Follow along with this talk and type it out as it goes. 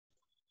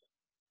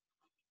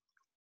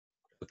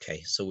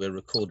Okay, so we're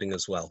recording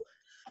as well.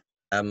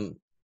 So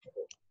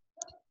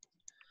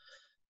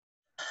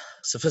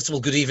first of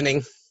all, good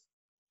evening,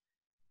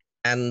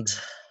 and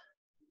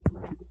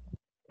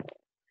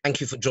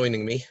thank you for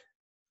joining me.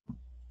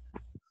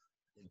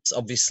 It's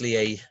obviously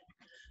a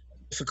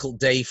difficult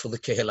day for the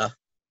Kehillah,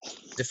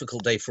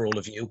 difficult day for all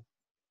of you.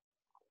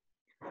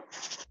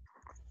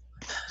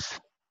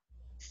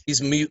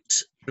 Please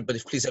mute,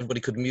 please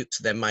everybody could mute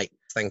their mic,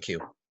 thank you.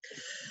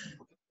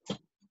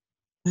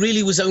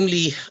 Really was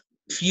only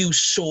a few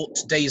short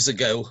days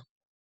ago,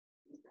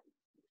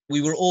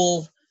 we were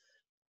all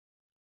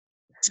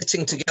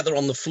sitting together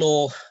on the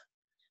floor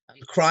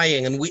and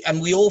crying, and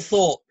we all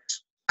thought,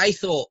 I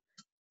thought,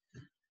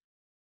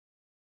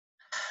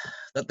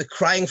 that the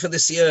crying for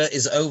this year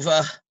is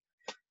over.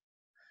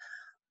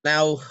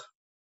 Now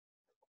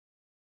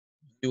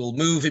we will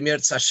move in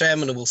Yirtzeh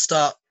Hashem and we'll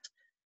start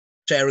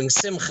sharing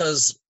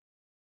simchas.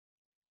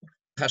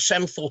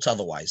 Hashem thought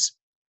otherwise.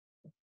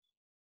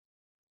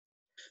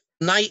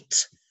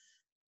 Night,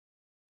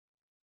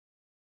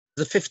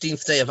 the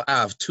 15th day of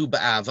Av, Tu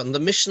B'Av, and the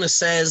Mishnah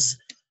says,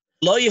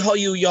 Lo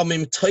yehoyu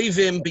yomim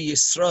tovim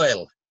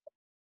b'Yisrael.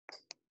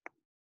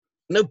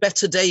 No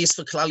better days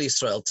for Klal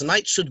Yisrael.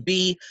 Tonight should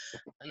be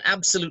an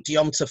absolute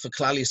Yom Tov for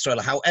Klal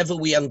Yisrael, however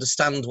we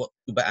understand what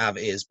Tu B'Av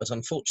is, but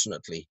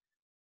unfortunately, it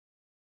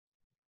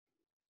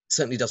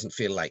certainly doesn't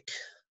feel like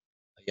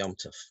a Yom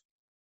Tov.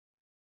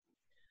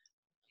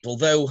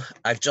 Although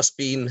I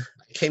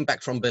came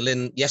back from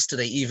Berlin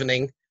yesterday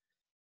evening,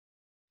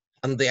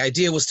 and the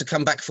idea was to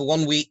come back for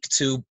 1 week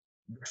to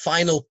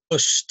final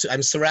push.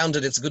 I'm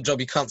surrounded, it's a good job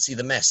you can't see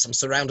the mess. I'm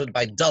surrounded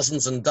by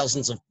dozens and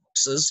dozens of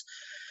boxes.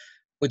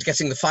 We're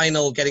getting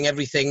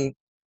everything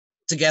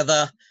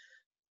together,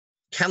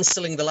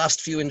 cancelling the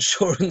last few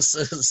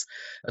insurances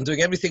and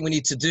doing everything we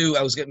need to do.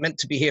 I was meant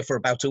to be here for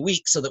about a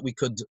week so that we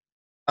could,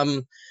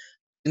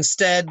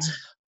 instead,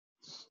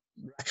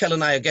 Raquel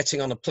and I are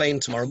getting on a plane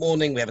tomorrow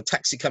morning. We have a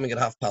taxi coming at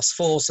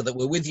 4:30 so that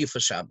we're with you for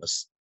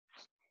Shabbos.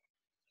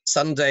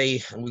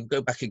 Sunday, and we'll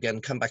come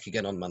back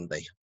again on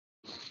Monday.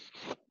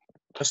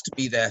 Just to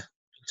be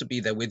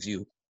there with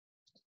you.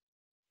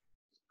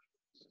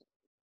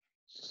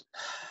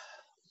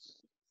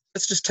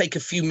 Let's just take a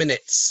few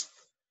minutes,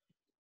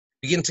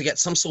 begin to get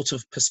some sort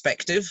of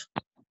perspective.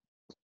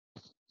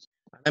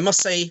 I must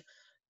say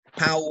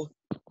how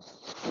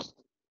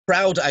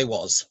proud I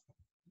was.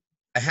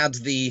 I had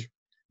the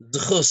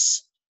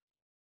zchus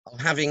of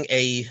having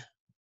a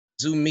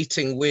Zoom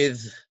meeting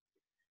with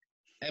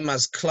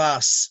Emma's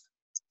class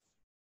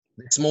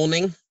this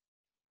morning.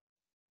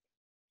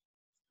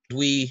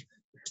 We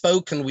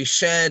spoke and we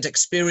shared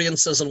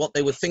experiences and what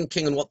they were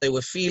thinking and what they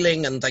were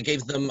feeling, and I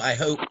gave them, I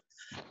hope,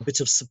 a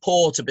bit of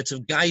support, a bit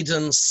of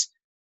guidance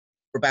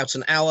for about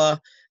an hour,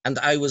 and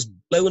I was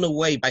blown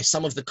away by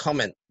some of the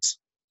comments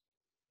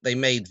they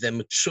made, their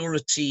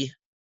maturity.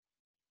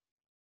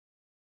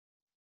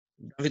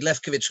 David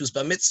Lefkovich, whose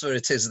bar mitzvah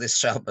it is this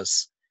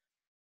Shabbos,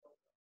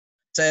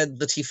 said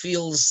that he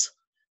feels,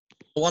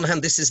 on one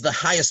hand, this is the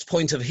highest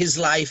point of his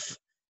life.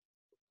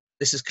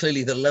 This is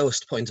clearly the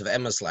lowest point of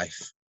Emma's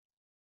life.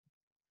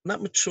 And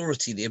that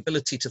maturity, the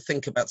ability to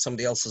think about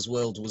somebody else's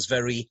world, was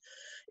very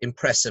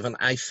impressive. And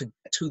I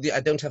forget I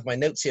don't have my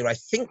notes here. I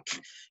think,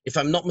 if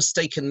I'm not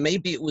mistaken,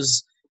 maybe it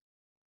was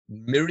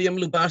Miriam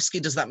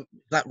Lubarski. Is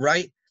that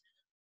right?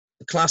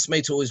 The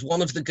classmate, who was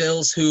one of the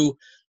girls who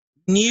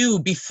knew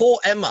before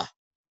Emma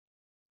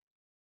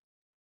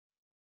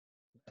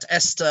that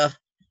Esther,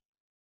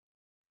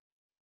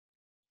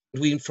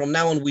 from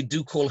now on, we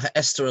do call her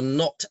Esther and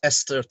not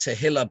Esther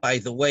Tehillah, by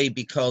the way,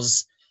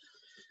 because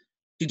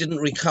she didn't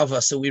recover.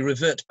 So we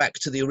revert back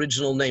to the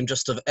original name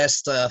just of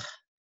Esther,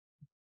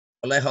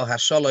 Aleha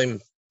Hashalom.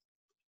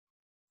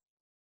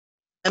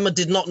 Emma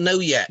did not know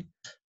yet.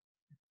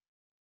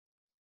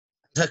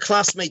 Her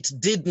classmates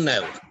did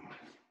know.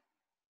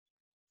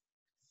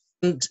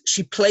 And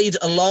she played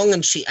along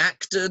and she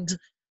acted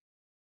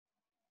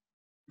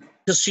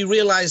because she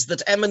realized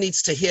that Emma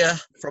needs to hear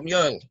from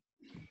Yoel,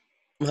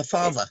 from her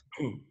father.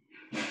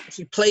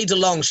 She played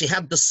along. She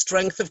had the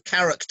strength of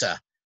character.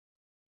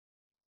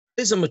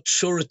 There's a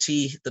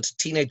maturity that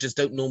teenagers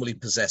don't normally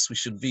possess. We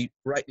should be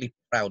rightly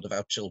proud of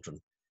our children.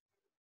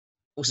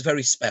 It was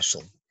very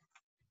special.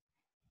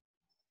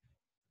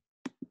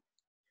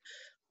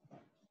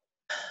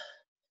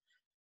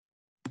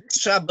 This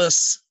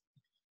Shabbos,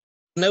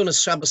 known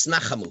as Shabbos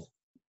Nachamu,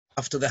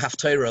 after the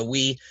Haftorah,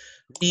 we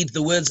read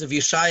the words of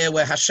Yeshaya,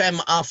 where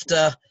Hashem,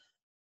 after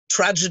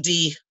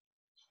tragedy,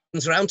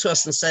 comes around to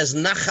us and says,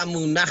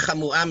 Nachamu,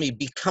 Nachamu Ami,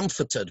 be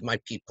comforted, my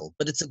people.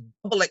 But it's a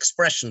double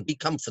expression, be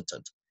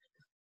comforted.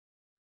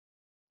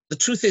 The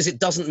truth is, it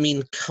doesn't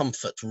mean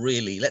comfort,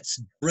 really. Let's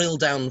drill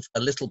down a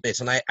little bit.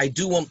 And I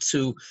do want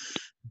to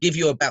give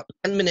you about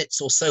 10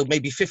 minutes or so,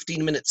 maybe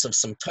 15 minutes of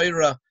some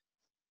Torah,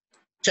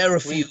 share a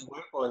few.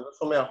 And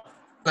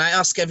I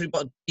ask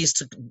everybody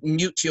to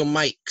mute your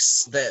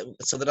mics there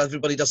so that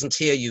everybody doesn't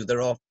hear you.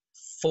 There are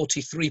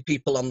 43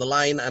 people on the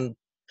line, and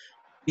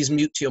please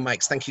mute your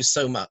mics. Thank you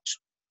so much.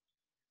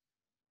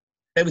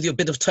 share with you a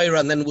bit of Torah,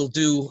 and then we'll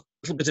do a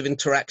little bit of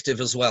interactive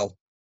as well.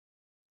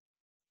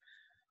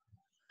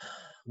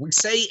 We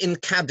say in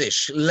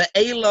Kaddish,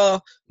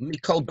 Le'ela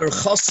mikol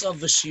berchosa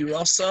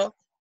v'shirosa,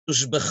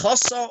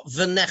 ushbechosa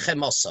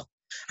v'nechemosa.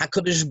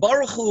 HaKadosh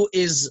Baruch Hu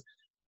is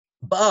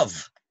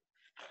above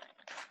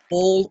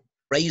all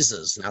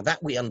praises. Now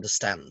that we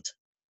understand.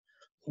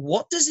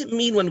 What does it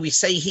mean when we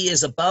say he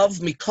is above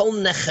mikol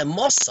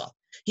nechemosa?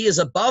 He is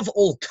above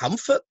all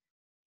comfort?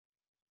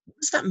 What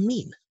does that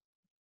mean?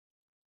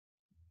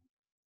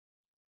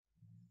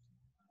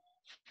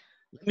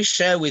 Let me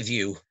share with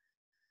you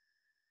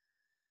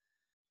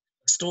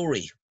a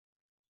story,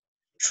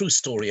 a true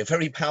story, a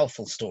very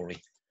powerful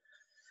story.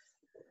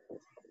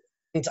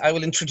 And I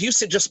will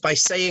introduce it just by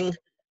saying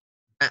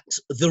that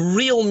the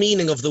real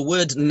meaning of the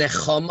word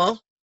nechama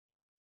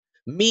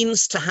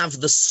means to have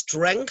the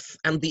strength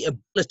and the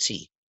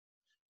ability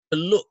to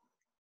look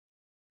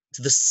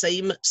to the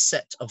same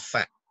set of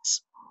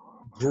facts,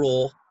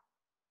 draw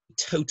a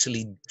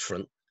totally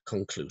different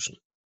conclusion.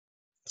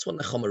 That's what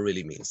nechama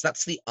really means.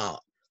 That's the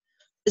art.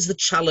 Is the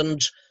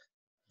challenge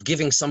of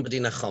giving somebody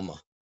nechama.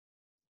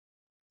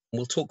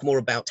 We'll talk more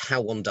about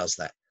how one does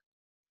that.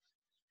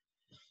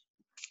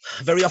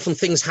 Very often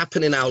things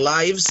happen in our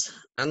lives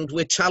and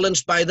we're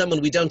challenged by them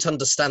and we don't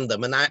understand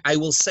them. And I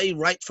will say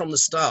right from the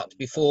start,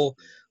 before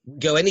we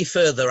go any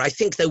further, I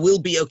think there will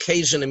be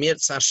occasion, Emir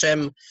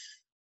Hashem,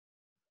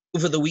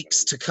 over the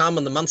weeks to come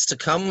and the months to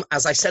come.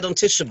 As I said on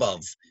Tisha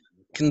B'Av,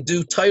 we can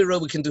do Torah,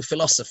 we can do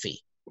philosophy.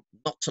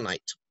 Not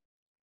tonight.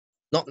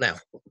 Not now.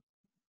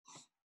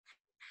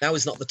 Now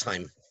is not the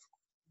time.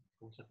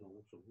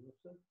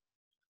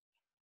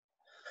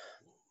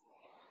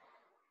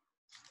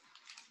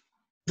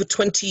 Over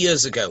 20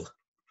 years ago,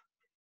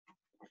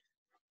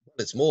 well,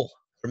 it's more,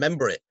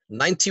 remember it,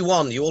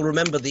 91, you all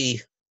remember the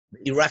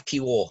Iraqi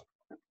war.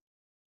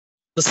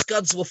 The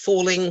Scuds were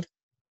falling in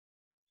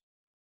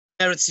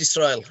Eretz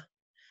Yisrael.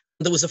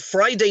 There was a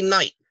Friday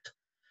night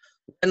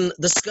when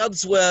the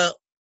Scuds were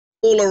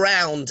all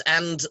around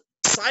and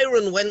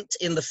siren went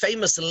in the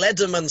famous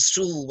Lederman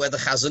shul where the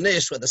Chazon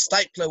Ish, where the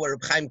Steipler, where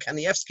Reb Chaim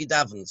Kanievsky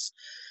davens.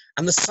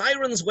 And the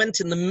sirens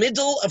went in the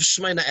middle of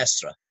Shemona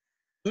Esra,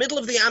 middle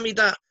of the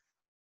Amidah.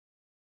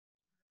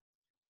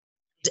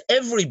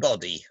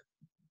 Everybody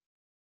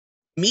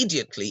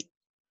immediately,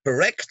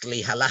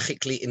 correctly,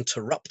 halachically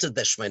interrupted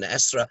their Shemona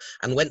Esra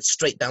and went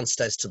straight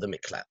downstairs to the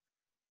miklat,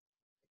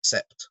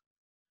 except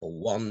for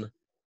one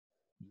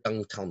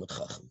young Talmud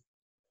Chacham.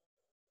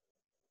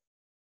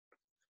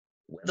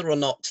 Whether or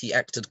not he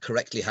acted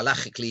correctly,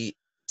 halachically,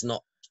 is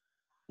not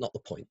the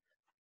point.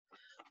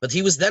 But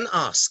he was then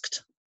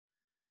asked,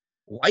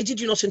 why did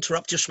you not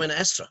interrupt your Shemona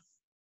Esra?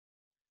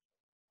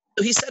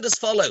 So he said as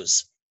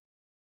follows.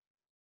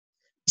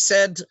 He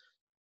said,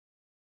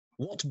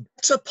 what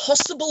better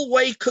possible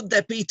way could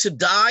there be to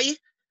die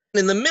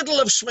in the middle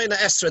of Shemona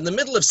Esra, in the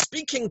middle of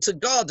speaking to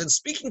God and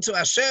speaking to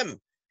Hashem,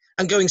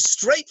 and going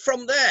straight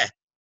from there,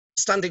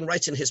 standing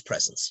right in his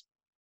presence?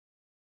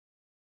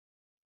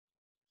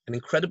 An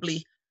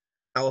incredibly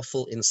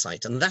powerful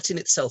insight, and that in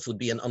itself would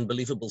be an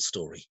unbelievable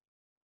story.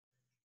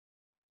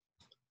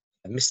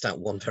 I missed out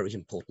one very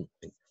important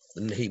thing.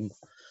 The name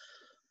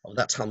of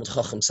that Talmud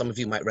Chacham, some of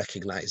you might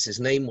recognize. His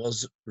name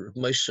was Reb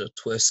Moshe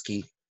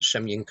Twersky,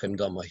 Shem Yinkom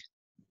Damai.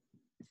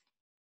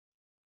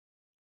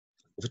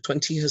 Over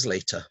 20 years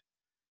later,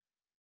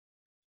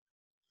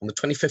 on the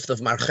 25th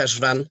of Mar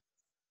Cheshvan,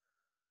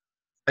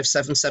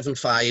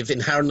 5775 in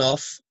Har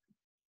Nof,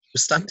 he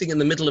was standing in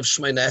the middle of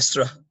Shemona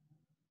Esra.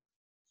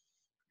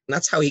 And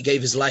that's how he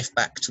gave his life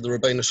back to the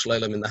Ribbono Shel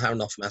Olam in the Har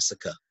Nof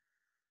massacre.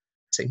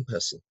 Same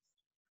person.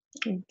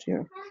 Thank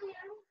you.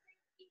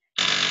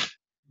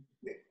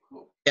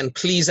 And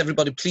please,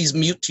 everybody, please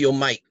mute your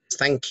mic.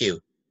 Thank you.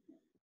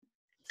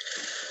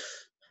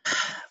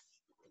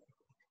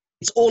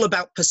 It's all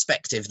about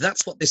perspective.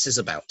 That's what this is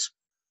about.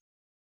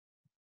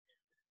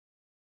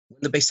 When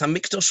the Beis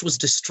HaMikdash was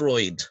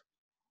destroyed,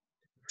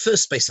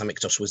 first Beis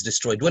HaMikdash was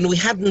destroyed, when we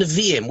had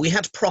Nevi'im, we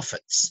had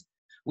prophets,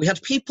 we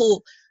had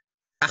people,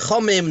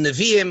 Achomim,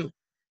 Nevi'im.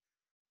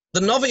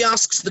 The Novi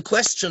asks the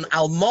question,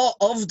 Al ma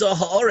ovda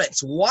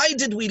ha'oretz, why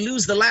did we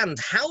lose the land?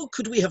 How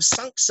could we have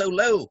sunk so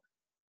low?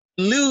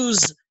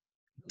 Lose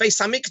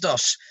Beis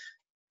HaMikdash.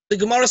 The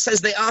Gemara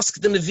says they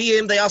asked the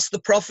Nevi'im, they asked the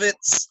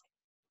prophets,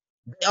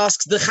 they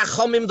asked the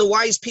Chachomim, the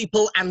wise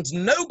people, and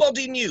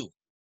nobody knew.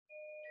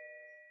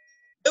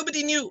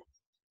 Nobody knew.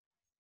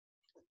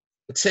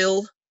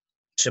 Until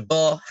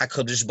Sheba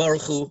HaKadosh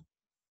Baruch Hu,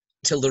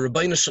 until the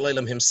Ribbono Shel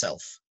Olam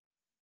himself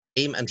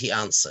came and he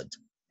answered.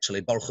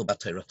 Shalei Baruch Hu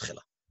b'Torah tchila.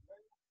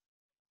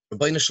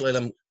 Ribbono Shel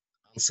Olam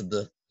answered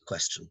the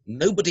question.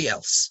 Nobody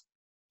else.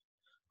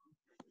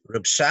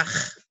 Reb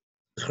Shach,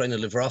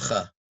 Zechrono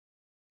Livracha,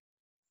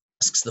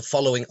 asks the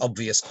following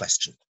obvious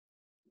question.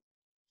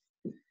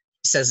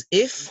 He says,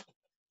 if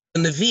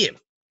the Nevi'im,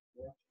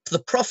 the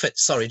prophet,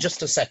 sorry,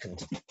 just a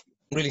second. I'm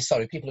really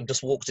sorry, people have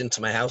just walked into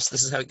my house.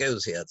 This is how it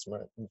goes here.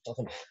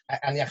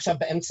 אני עכשיו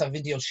באמצע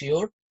וידאו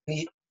שיעור,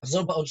 אני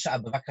אחזור בעוד שעה,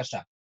 בבקשה.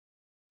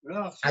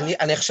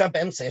 אני עכשיו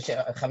באמצע, יש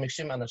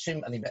 50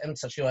 אנשים, אני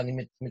באמצע שיעור, אני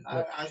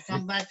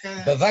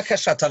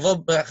בבקשה, תבוא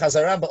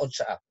בחזרה בעוד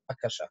שעה.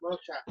 בבקשה.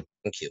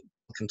 Thank you.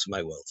 Welcome to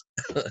my world.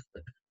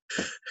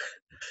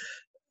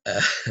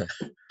 This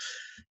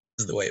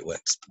is the way it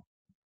works.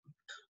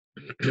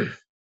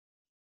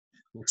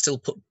 We'll still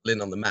put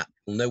Berlin on the map.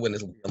 We'll know when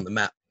it'll be on the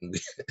map when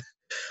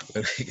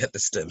we get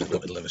disturbed in the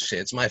middle of a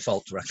share. It's my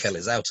fault Raquel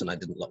is out and I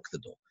didn't lock the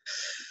door.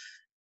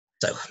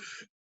 So,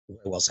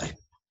 where was I?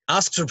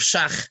 Asked Reb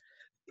Shach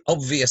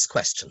obvious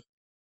question.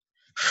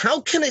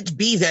 How can it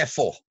be,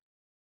 therefore?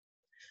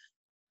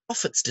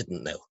 Prophets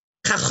didn't know.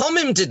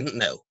 Chachomim didn't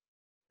know.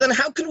 Then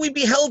how can we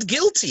be held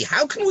guilty?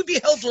 How can we be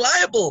held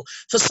liable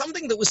for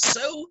something that was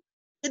so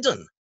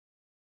hidden?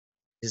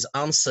 His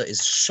answer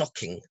is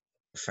shocking,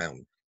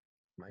 profound.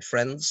 My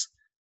friends,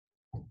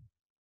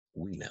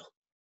 we know.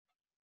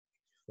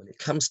 When it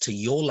comes to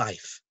your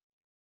life,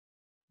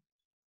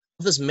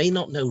 others may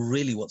not know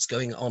really what's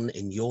going on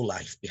in your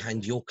life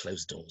behind your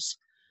closed doors.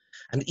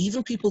 And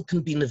even people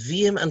can be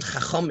Nevi'im and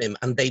Chachomim,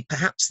 and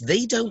perhaps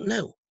they don't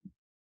know.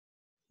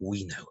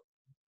 We know.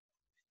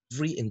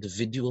 Every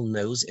individual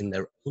knows in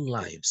their own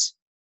lives,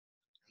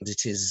 and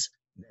it is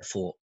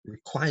therefore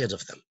required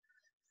of them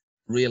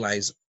to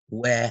realize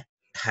where,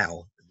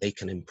 how they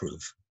can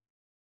improve.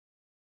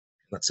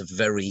 That's a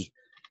very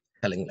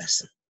telling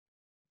lesson.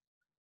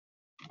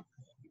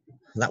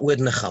 That word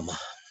nechama,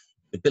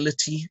 the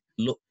ability to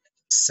look at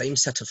the same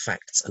set of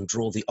facts and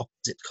draw the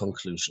opposite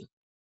conclusion.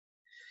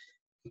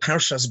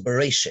 Parshas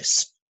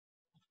Bereshis,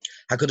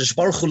 HaKadosh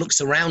Baruch Hu looks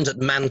around at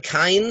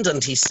mankind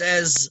and he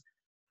says,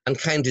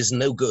 mankind is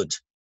no good.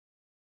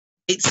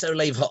 Itzer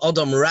leiv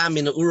ha'odam ra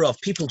min urav.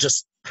 People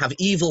just have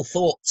evil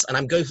thoughts and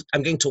I'm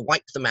going to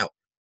wipe them out.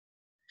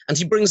 And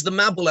he brings the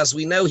Mabul, as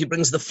we know, he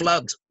brings the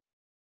flood.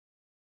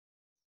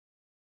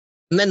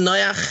 And then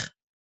Noach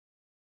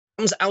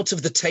comes out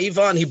of the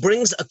Teva and he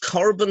brings a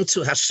korban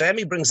to Hashem,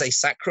 he brings a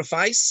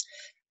sacrifice.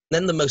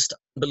 Then the most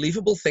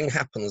unbelievable thing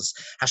happens.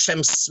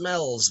 Hashem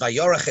smells,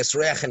 vayorach es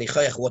reach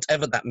enichoyach,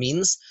 whatever that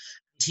means.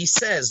 And he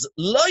says,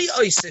 Loi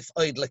oisif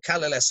oid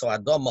lekalel es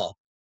ha'adama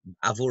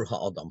avur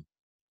ha'adam.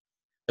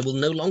 I will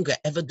no longer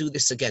ever do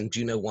this again. Do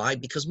you know why?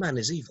 Because man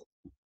is evil.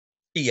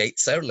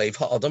 Yetzer leiv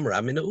ha'adam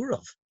ra min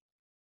urav.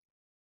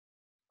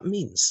 That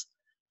means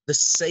the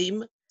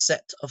same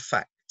set of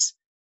facts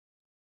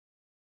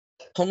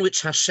upon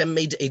which Hashem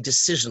made a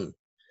decision,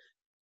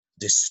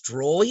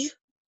 destroy,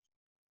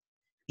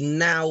 he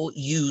now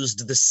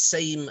used the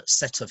same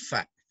set of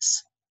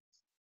facts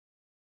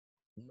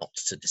not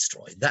to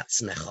destroy.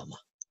 That's nechama.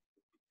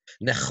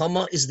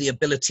 Nechama is the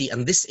ability,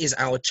 and this is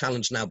our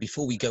challenge now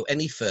before we go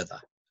any further.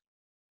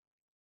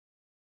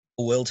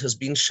 The world has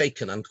been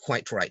shaken, and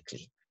quite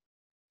rightly.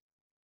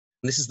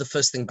 And this is the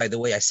first thing, by the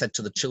way, I said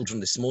to the children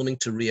this morning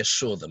to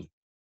reassure them.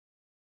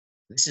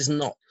 This is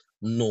not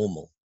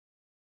normal.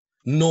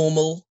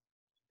 Normal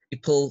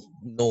people.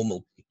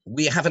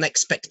 We have an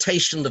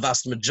expectation the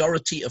vast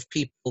majority of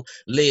people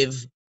live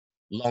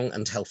long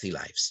and healthy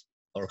lives.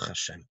 Baruch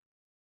Hashem.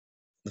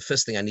 The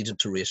first thing I needed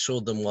to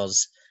reassure them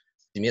was,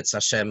 Yetz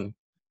Hashem,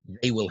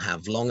 they will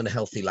have long and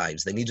healthy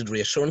lives. They needed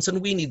reassurance,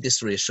 and we need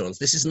this reassurance.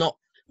 This is not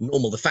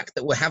normal. The fact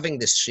that we're having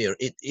this shir,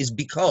 it is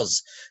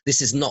because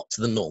this is not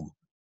the norm.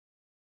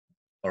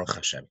 Baruch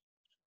Hashem.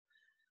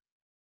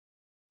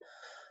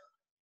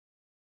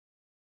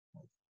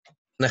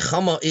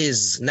 Nechama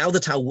is, now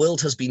that our world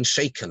has been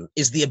shaken,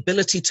 is the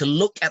ability to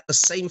look at the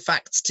same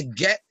facts, to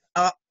get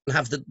up and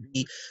have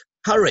the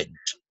courage,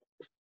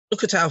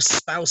 look at our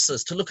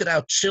spouses, to look at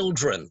our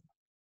children,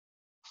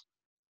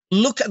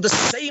 look at the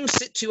same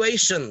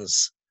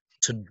situations,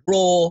 to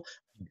draw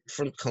a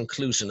different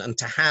conclusion and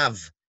to have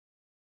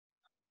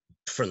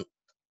different.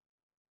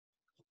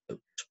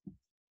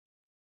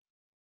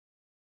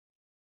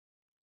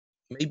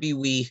 Maybe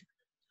we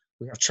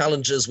have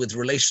challenges with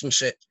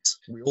relationships,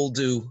 we all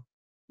do.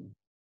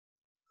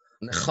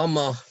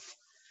 Nechama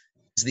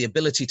is the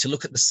ability to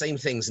look at the same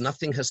things,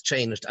 nothing has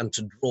changed, and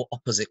to draw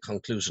opposite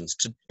conclusions,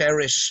 to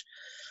cherish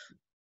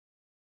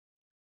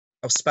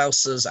our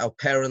spouses, our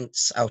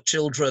parents, our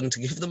children,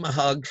 to give them a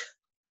hug,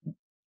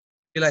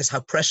 realize how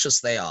precious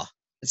they are.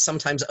 It's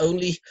sometimes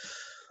only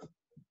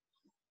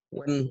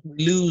when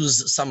we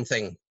lose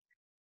something.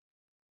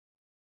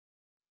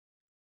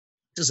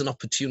 It is an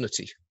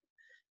opportunity,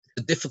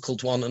 a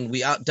difficult one, and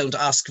we don't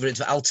ask for it.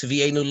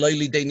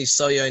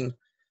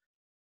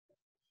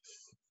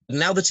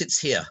 Now that it's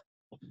here,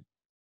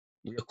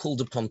 we are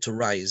called upon to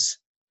rise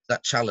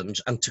that challenge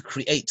and to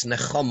create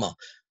nechama,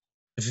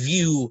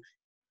 view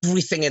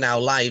everything in our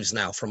lives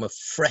now from a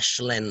fresh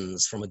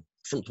lens, from a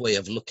different way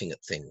of looking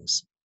at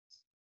things.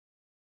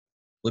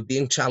 We're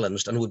being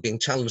challenged, and we're being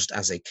challenged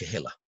as a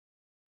kehillah.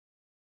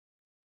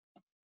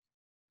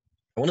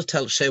 I want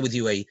to share with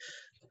you a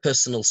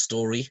personal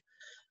story,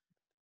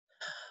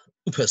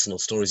 two personal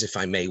stories, if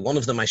I may. One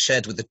of them I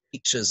shared with the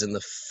teachers in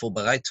the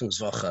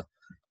Vorbereitungswoche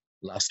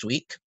last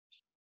week.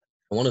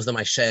 And one of them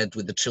I shared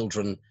with the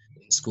children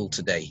in school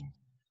today.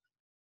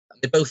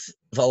 They both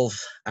involve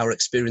our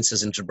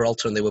experiences in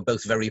Gibraltar, and they were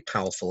both very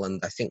powerful,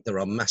 and I think there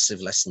are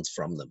massive lessons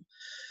from them.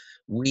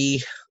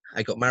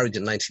 I got married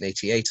in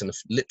 1988, and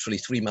literally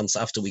 3 months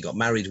after we got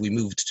married, we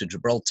moved to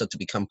Gibraltar to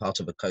become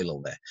part of a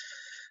kollel there.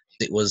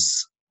 It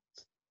was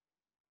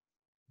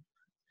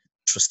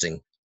interesting,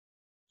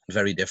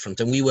 very different.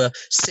 And we were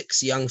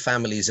 6 young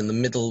families in the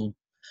middle.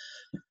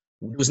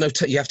 There was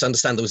you have to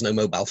understand, there was no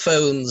mobile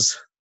phones,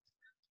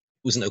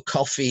 there was no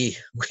coffee.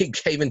 We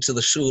came into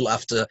the shul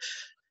after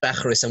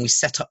Bacharis and we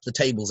set up the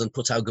tables and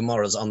put our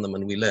Gemaras on them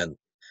and we learned.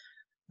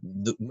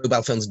 The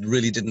mobile phones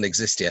really didn't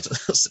exist yet.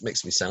 It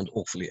makes me sound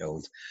awfully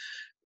old.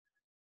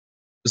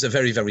 It was a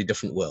very, very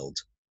different world.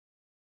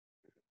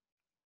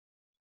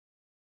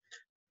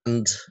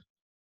 And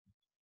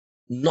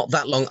not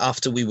that long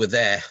after we were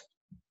there,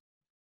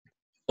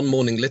 one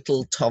morning,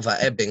 little Tova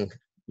Ebbing,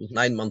 who was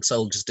 9 months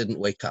old, just didn't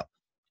wake up.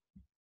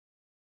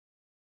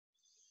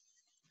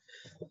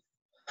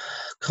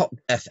 Cot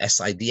death,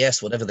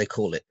 SIDS, whatever they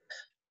call it.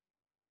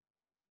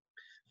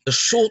 A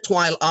short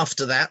while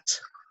after that,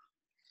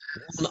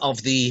 one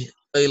of the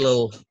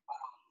Oilal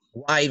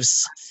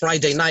wives,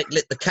 Friday night,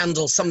 lit the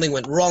candle. Something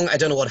went wrong. I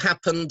don't know what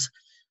happened.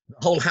 The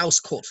whole house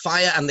caught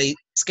fire and they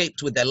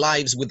escaped with their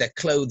lives, with their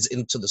clothes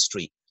into the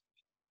street.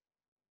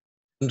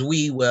 And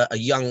we were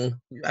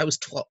I was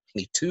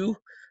 22.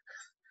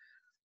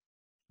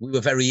 We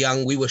were very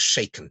young. We were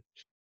shaken,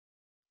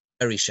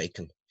 very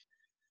shaken.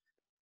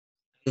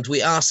 And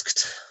we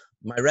asked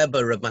my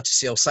Rebbe, Reb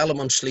Matisyahu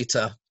Salomon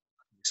Shlita,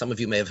 some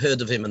of you may have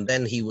heard of him, and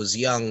then he was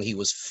young, he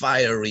was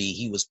fiery,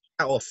 he was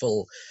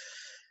powerful.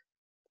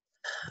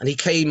 And he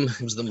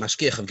was the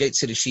mashgiach of Gate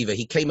City Shiva.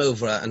 He came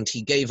over and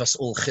he gave us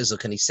all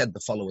Chizuk, and he said the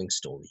following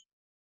story.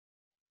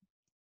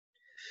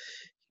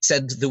 He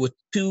said there were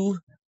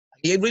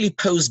he really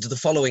posed the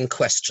following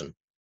question.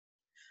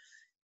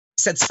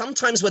 He said,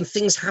 sometimes when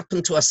things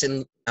happen to us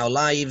in our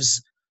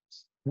lives,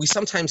 we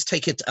sometimes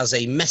take it as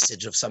a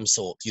message of some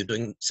sort. You're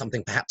doing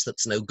something perhaps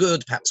that's no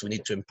good, perhaps we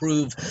need to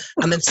improve.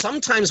 And then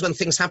sometimes when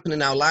things happen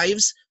in our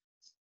lives,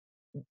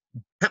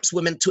 perhaps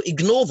we're meant to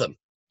ignore them.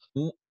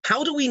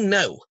 How do we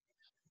know?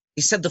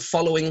 He said the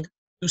following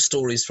 2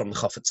 stories from the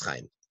Chofetz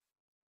Chaim.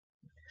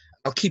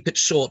 I'll keep it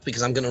short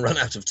because I'm going to run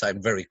out of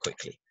time very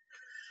quickly.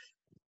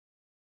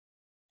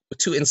 There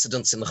were 2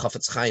 incidents in the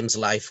Chofetz Chaim's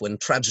life when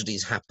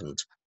tragedies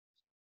happened.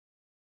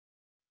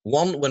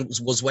 One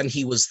was when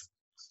he was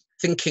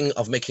thinking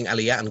of making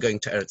Aliyah and going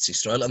to Eretz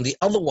Yisrael, and the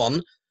other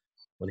one,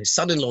 when his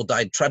son-in-law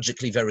died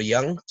tragically very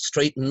young,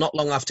 not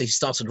long after he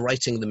started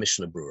writing the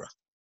Mishnah Brura.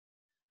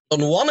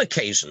 On one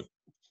occasion,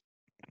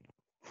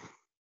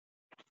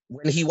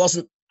 when he was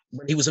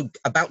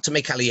about to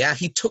make Aliyah,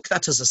 he took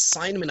that as a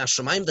sign min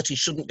hashamayim that he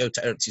shouldn't go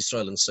to Eretz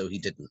Yisrael, and so he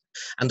didn't.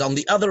 And on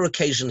the other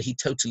occasion, he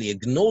totally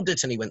ignored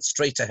it, and he went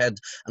straight ahead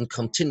and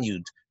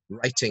continued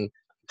writing,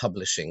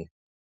 publishing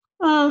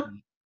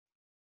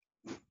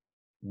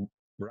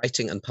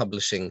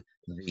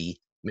the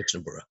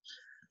Mishnah Brura.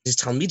 His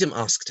Talmidim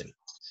asked him,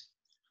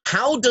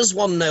 how does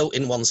one know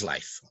in one's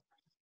life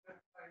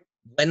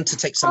when to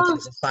take something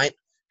as a sign?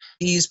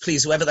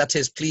 Please, whoever that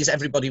is, please,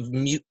 everybody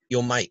mute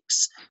your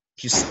mics.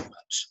 Thank you so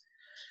much.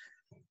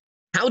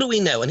 How do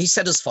we know? And he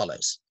said as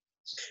follows.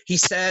 He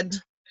said,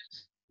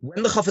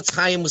 when the Chofetz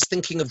Chaim was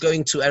thinking of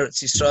going to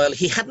Eretz Yisrael,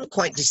 he hadn't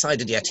quite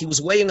decided yet. He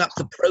was weighing up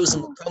the pros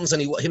and the cons,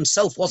 and he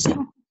himself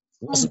wasn't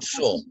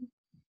sure.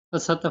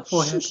 Let's hit the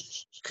forehead.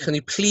 Can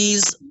you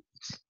please,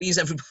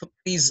 everybody,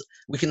 please,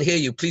 we can hear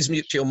you. Please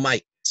mute your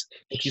mics.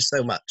 Thank you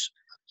so much.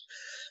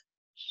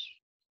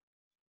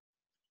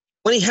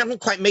 When he hadn't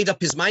quite made up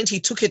his mind, he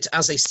took it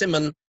as a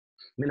siman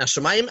min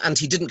hashamayim, and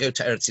he didn't go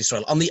to Eretz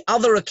Yisrael. On the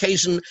other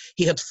occasion,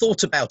 he had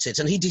thought about it,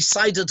 and he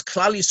decided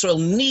Klal Yisrael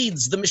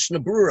needs the Mishnah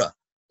Brura,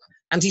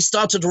 and he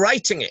started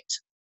writing it.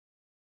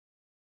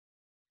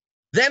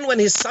 Then when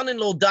his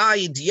son-in-law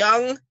died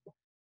young,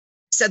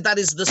 he said that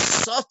is the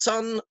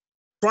Satan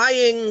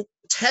trying to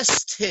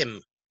test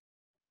him.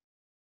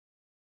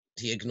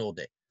 He ignored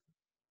it.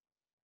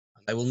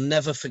 And I will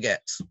never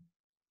forget,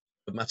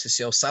 but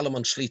Matisyahu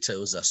Salomon Shlita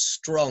was a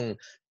strong,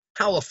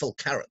 powerful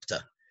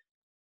character.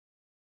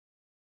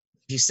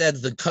 He said,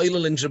 the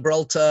kollel in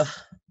Gibraltar,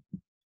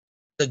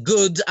 the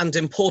good and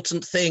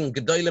important thing,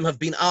 Gedolim have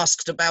been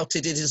asked about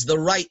it, it is the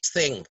right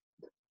thing.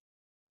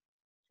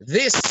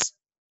 This is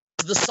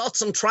the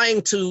Satan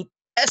trying to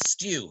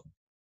test you.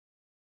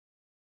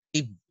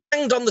 He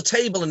banged on the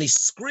table and he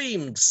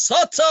screamed,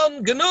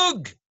 Satan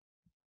genug!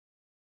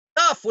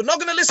 Enough, we're not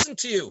going to listen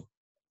to you.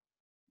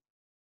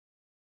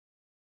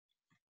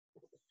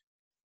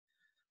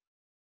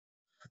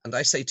 And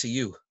I say to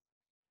you,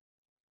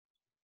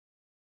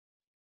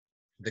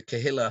 the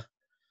Kehillah,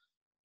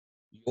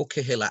 your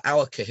Kehillah,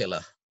 our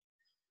Kehillah,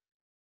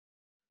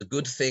 a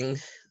good thing,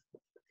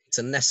 it's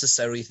a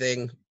necessary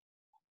thing.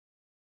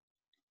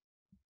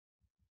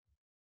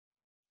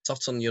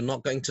 Satan, you're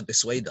not going to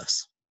dissuade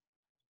us.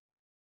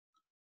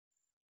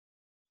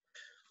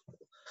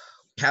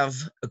 We have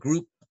a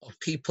group of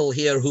people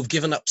here who've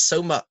given up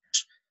so much.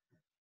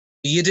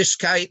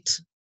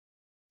 Yiddishkeit,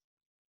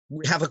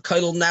 We have a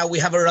kollel now, we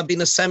have a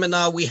rabbiner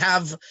seminar, we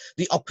have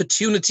the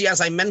opportunity, as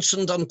I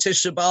mentioned, on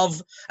Tisha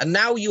B'Av, and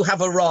now you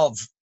have a Rav,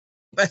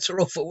 better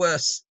or for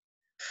worse.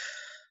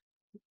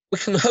 We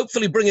can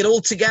hopefully bring it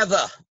all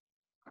together.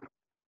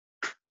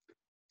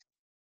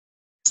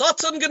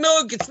 Satan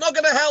genug, it's not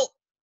going to help.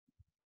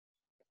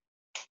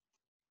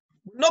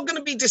 We're not going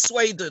to be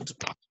dissuaded.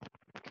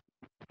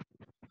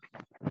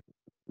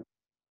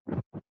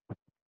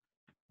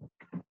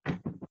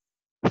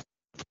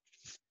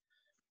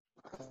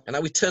 And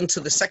now we turn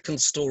to the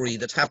second story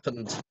that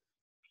happened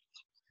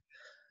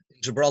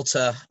in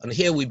Gibraltar. And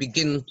here we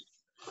begin.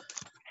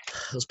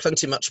 There's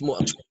plenty much more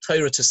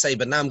Torah to say,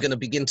 but now I'm going to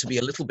begin to be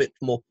a little bit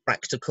more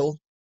practical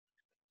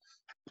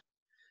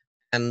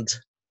and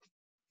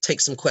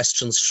take some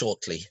questions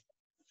shortly.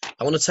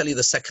 I want to tell you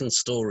the second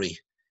story.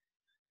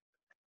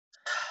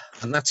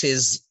 And that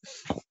is,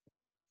 I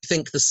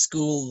think the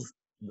school,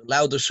 the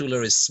Lauder Schule,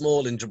 is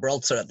small in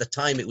Gibraltar. At the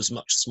time, it was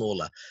much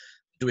smaller.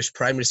 Jewish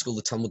primary school,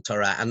 the Talmud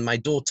Torah. And my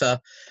daughter,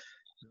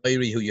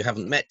 Mary, who you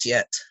haven't met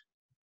yet,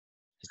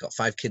 she's got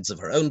 5 kids of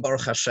her own,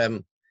 Baruch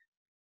Hashem.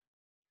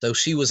 So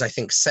she was, I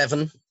think,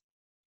 7. I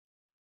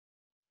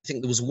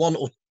think there was 1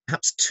 or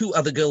perhaps 2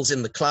 other girls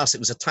in the class. It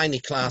was a tiny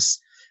class.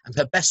 And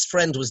her best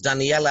friend was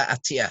Daniela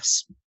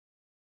Atias.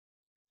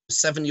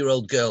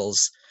 7-year-old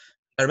girls.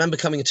 I remember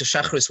coming into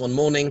Shachris one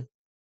morning.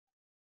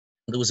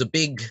 There was a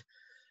big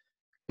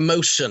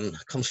commotion,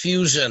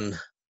 confusion.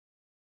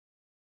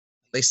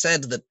 They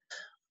said that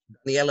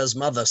Daniela's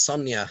mother,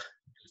 Sonia,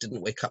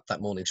 didn't wake up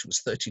that morning. She was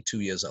 32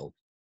 years old.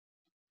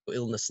 No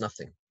illness,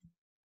 nothing.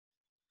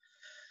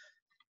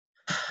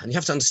 And you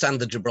have to understand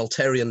the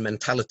Gibraltarian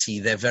mentality.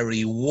 They're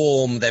very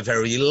warm, they're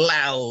very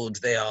loud,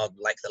 they are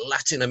like the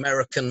Latin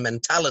American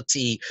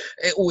mentality,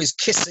 always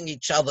kissing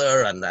each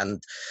other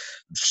and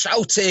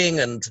shouting.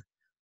 And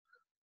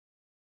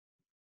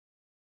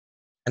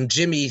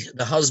Jimmy,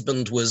 the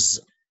husband, was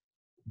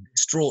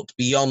distraught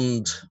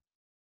beyond.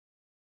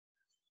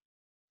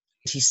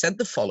 He said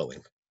the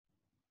following.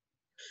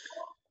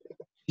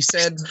 He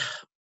said,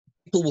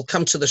 people will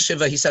come to the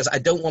shiva. He says, I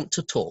don't want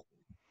to talk.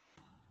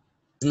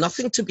 There's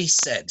nothing to be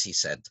said, he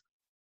said.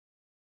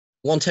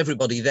 I want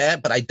everybody there,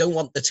 but I don't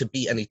want there to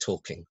be any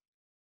talking.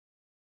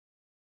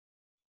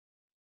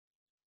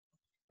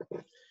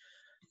 You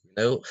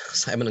know,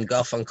 Simon and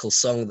Garfunkel's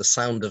song, The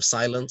Sound of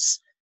Silence.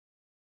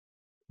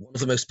 One of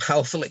the most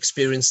powerful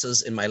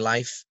experiences in my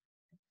life.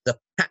 The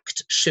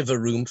packed shiva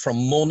room from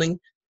morning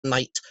to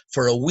night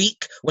for a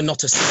week when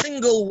not a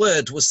single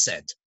word was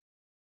said.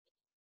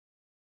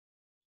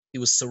 He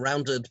was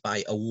surrounded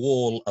by a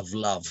wall of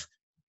love.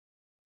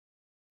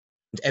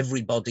 And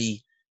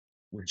everybody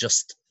was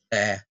just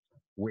there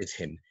with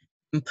him.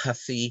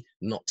 Empathy,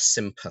 not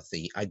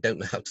sympathy. I don't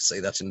know how to say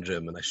that in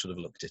German. I should have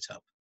looked it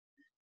up.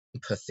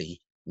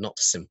 Empathy, not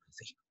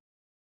sympathy.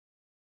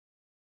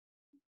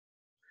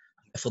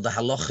 Therefore, the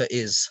halacha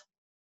is,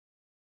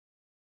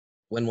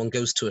 when one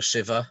goes to a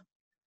shiva,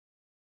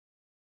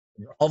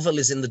 the oval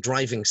is in the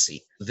driving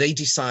seat. They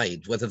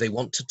decide whether they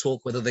want to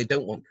talk, whether they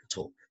don't want to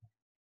talk.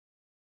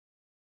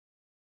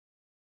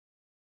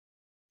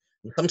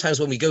 And sometimes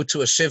when we go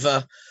to a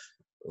shiva,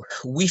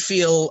 we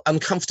feel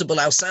uncomfortable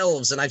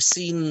ourselves. And I've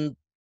seen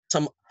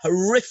some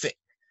horrific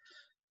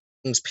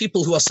things.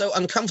 People who are so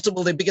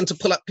uncomfortable, they begin to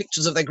pull up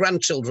pictures of their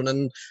grandchildren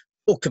and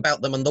talk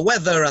about them and the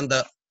weather and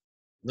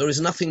there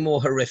is nothing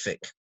more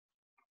horrific.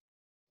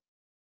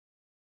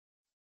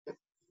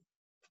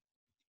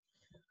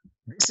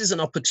 This is an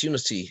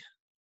opportunity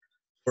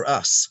for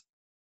us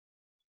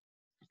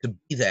to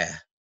be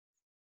there.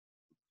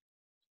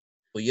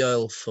 For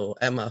Yoel, for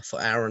Emma,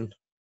 for Aaron.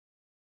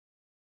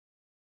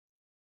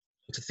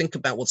 To think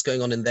about what's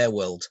going on in their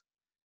world.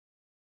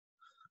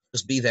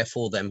 Just be there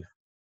for them,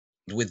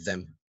 with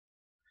them.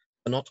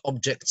 They're not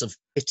objects of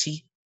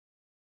pity.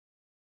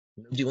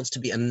 Nobody wants to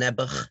be a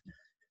nebuch.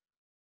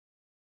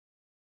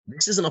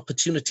 This is an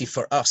opportunity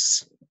for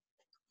us,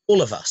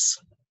 all of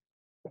us,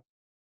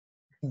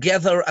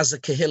 together as a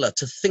kehillah,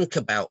 to think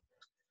about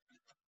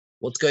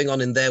what's going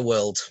on in their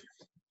world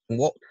and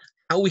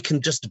how we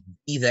can just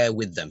be there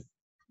with them.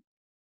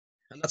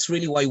 And that's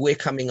really why we're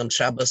coming on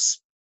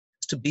Shabbos,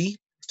 to be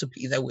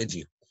there with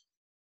you.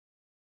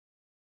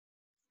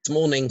 This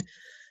morning,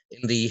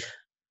 in the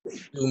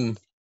Zoom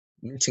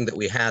meeting that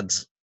we had,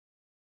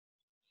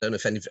 I don't know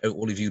if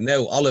all of you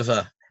know,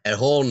 Oliver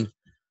Erhorn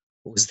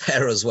was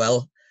there as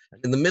well.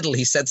 And in the middle,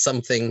 he said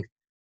something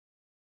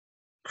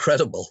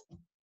incredible.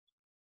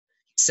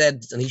 He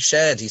said,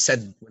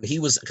 when he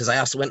was,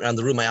 because went around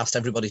the room, I asked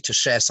everybody to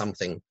share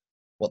something,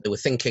 what they were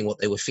thinking, what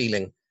they were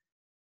feeling.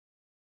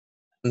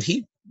 And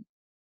he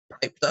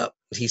piped up.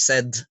 He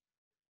said,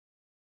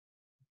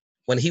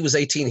 when he was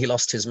 18, he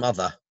lost his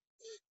mother.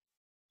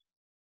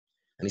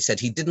 And he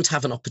said he didn't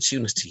have an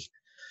opportunity to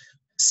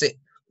sit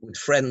with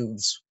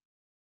friends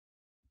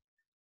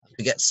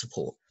to get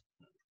support.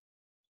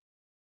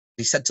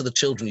 He said to the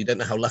children, you don't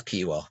know how lucky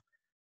you are.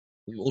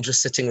 We were all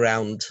just sitting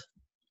around,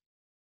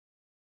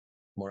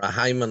 Mora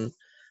Hyman,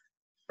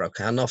 Frau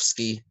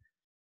Kahanowski,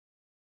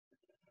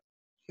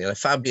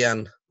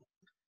 Fabian.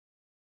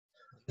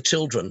 the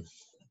children.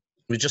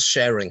 We're just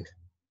sharing,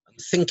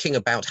 thinking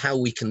about how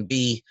we can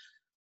be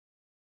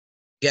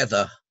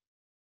together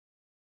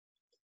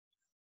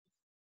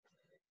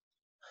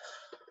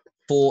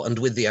for and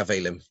with the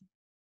Avelim.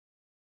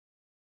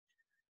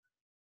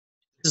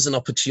 This is an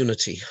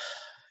opportunity.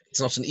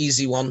 It's not an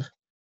easy one.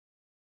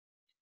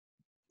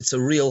 It's a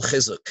real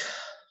chizuk.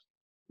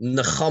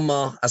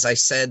 Nechama, as I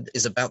said,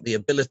 is about the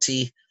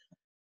ability to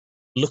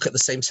look at the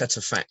same set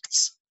of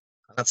facts.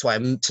 That's why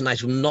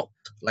tonight I'm not,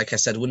 like I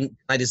said,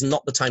 tonight is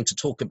not the time to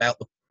talk about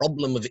the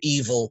problem of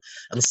evil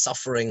and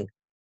suffering.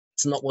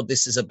 It's not what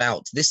this is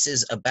about. This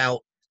is about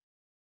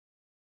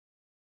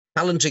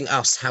challenging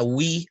us how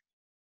we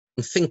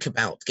think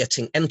about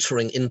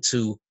entering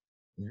into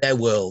their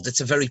world.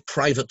 It's a very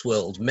private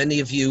world.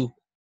 Many of you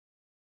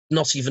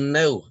not even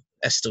know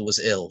Esther was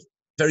ill.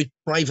 Very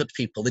private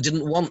people. They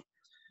didn't want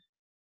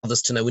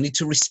others to know. We need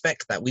to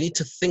respect that. We need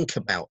to think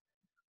about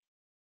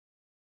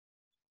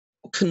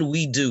what can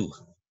we do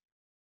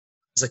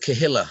as a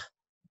kahila,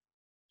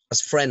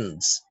 as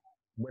friends,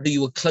 whether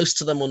you were close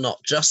to them or not,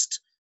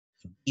 just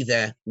be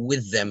there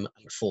with them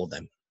and for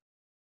them.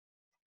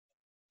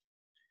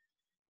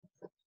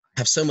 I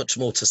have so much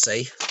more to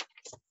say.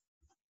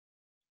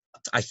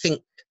 I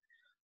think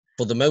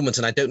for the moment,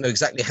 and I don't know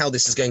exactly how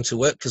this is going to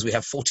work because we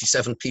have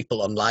 47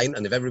 people online,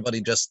 and if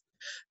everybody just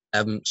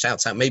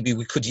shouts out, maybe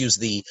we could use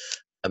the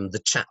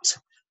chat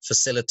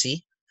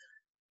facility.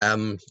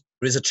 There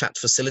is a chat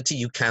facility.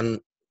 You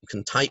can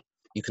type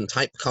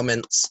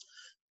comments.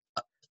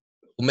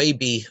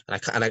 Maybe I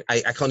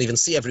can't even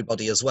see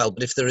everybody as well.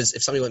 But if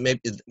somebody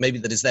maybe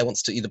that is there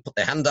wants to either put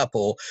their hand up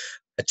or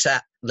a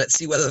chat, let's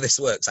see whether this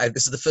works.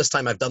 This is the first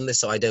time I've done this,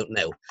 so I don't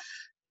know.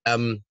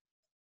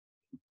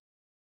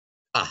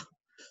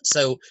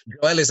 So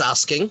Joel is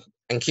asking.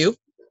 Thank you.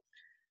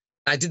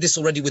 I did this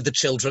already with the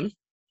children,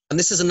 and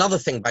this is another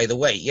thing, by the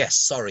way. Yes,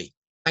 sorry.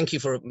 Thank you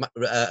for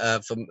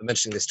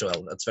mentioning this,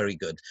 Joel. That's very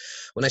good.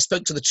 When I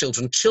spoke to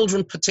the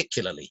children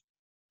particularly,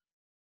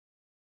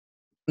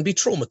 can be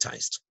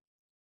traumatized.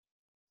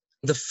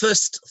 The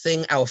first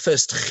thing, our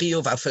first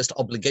chiyuv, our first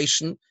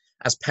obligation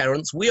as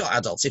parents, we are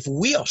adults. If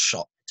we are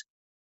shocked,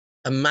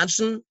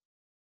 imagine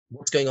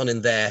what's going on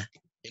in their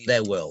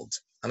world.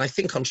 And I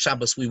think on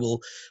Shabbos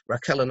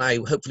Raquel and I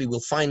hopefully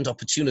will find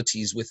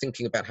opportunities. We're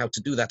thinking about how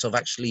to do that, of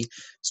actually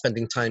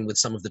spending time with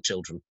some of the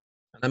children.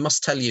 And I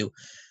must tell you,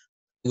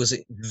 I was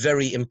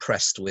very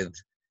impressed with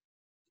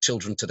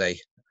children today.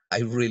 I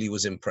really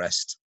was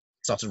impressed.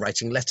 Started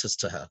writing letters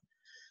to her.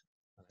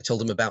 I told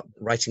them about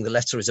writing the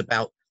letter this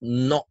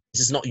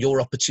is not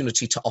your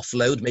opportunity to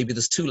offload. Maybe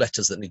there's 2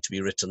 letters that need to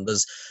be written.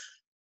 There's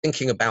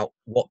thinking about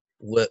what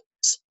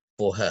works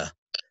for her.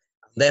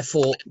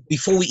 Therefore,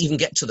 before we even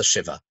get to the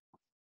Shiva,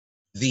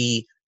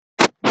 the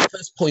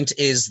first point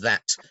is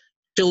that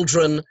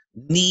children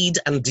need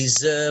and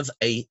deserve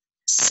a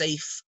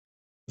safe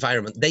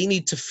environment. They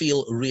need to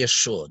feel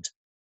reassured.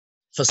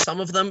 For some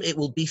of them, it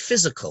will be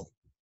physical.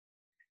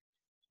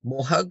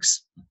 More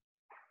hugs,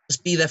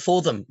 just be there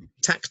for them,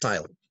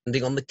 tactile,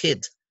 depending on the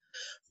kid.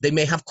 They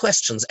may have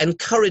questions.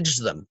 Encourage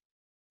them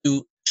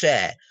to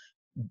share.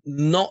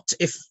 Not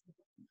if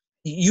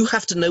you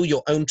have to know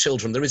your own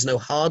children. There is no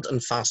hard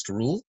and fast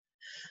rule.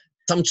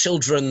 Some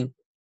children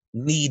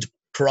need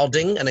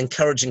prodding and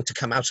encouraging to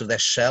come out of their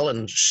shell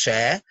and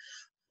share.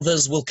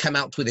 Others will come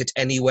out with it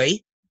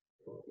anyway.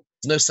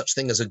 There's no such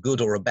thing as a good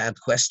or a bad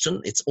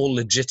question. It's all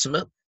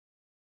legitimate.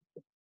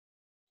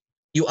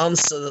 You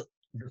answer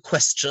the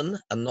question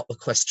and not the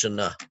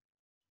questioner.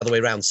 Other way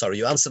around, sorry.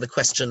 You answer the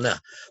questioner.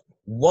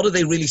 What are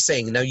they really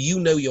saying? Now, you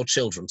know your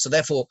children. So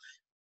therefore,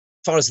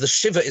 as far as the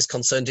Shiva is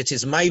concerned, it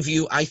is my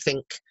view, I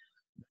think,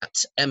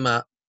 that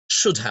Emma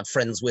should have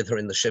friends with her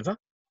in the Shiva.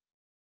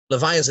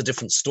 Levi is a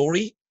different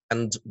story,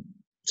 and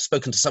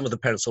spoken to some of the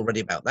parents already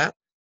about that.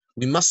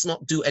 We must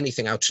not do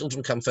anything. Our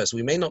children come first.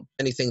 We may not do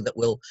anything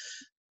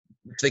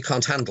which they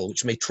can't handle,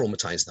 which may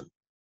traumatize them.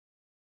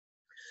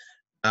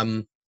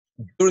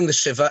 During the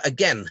Shiva,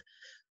 again,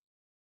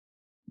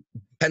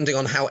 depending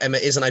on how Emma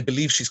is, and I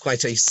believe she's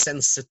quite a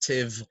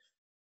sensitive,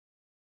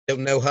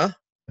 don't know her,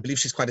 I believe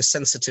she's quite a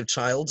sensitive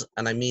child,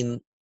 and I mean,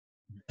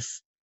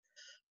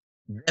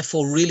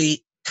 therefore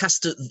really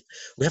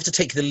we have to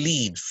take the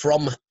lead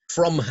from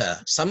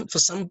her. For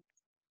some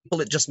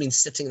people, it just means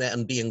sitting there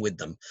and being with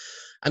them.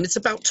 And it's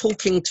about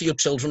talking to your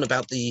children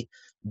about the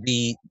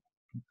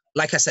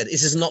like I said,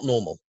 this is not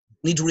normal.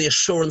 You need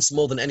reassurance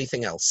more than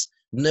anything else.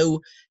 No,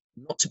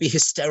 not to be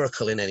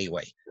hysterical in any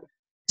way.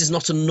 This is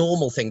not a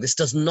normal thing. This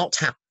does not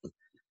happen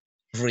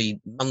every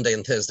Monday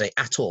and Thursday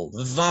at all.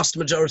 The vast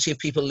majority of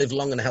people live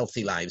long and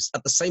healthy lives.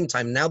 At the same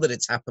time, now that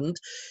it's happened,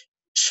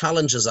 it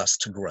challenges us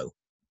to grow.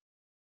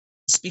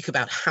 Speak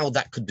about how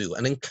that could do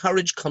and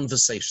encourage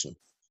conversation.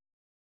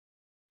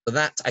 So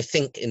that, I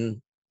think,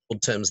 in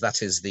broad terms,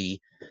 that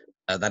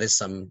is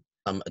some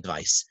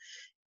advice.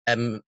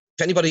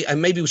 If anybody,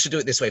 and maybe we should do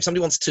it this way. If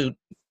somebody wants to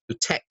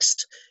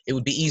text, it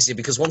would be easier,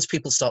 because once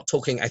people start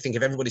talking, I think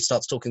if everybody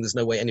starts talking, there's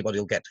no way anybody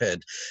will get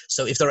heard.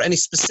 So if there are any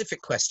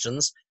specific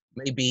questions,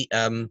 maybe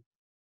want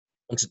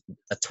to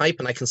type,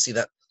 and I can see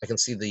that. I can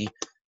see the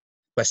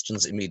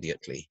questions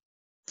immediately.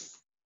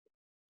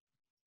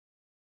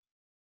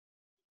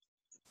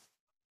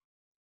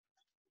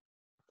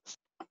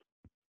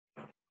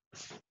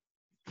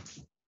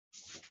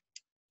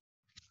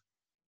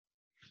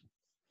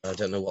 I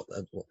don't know what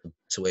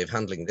the way of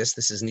handling this.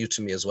 This is new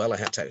to me as well. I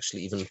had to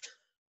actually even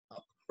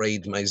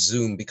upgrade my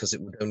Zoom because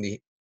it would only,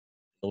 in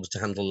order to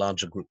handle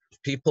larger group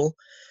of people.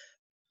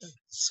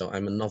 So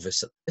I'm a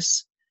novice at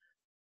this.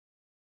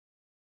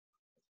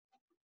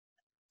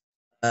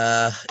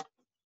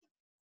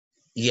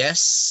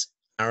 Yes,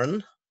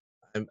 Aaron.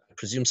 I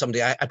presume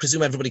somebody. I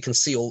presume everybody can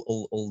see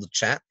all the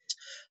chat.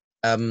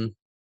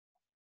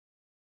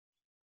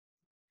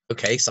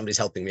 Okay, somebody's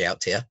helping me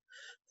out here.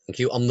 Thank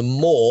you. On the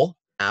More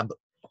tab,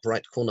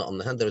 right corner on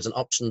the hand, there is an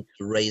option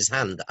to raise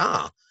hand.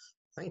 Ah,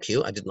 thank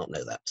you. I did not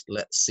know that.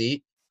 Let's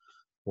see.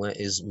 Where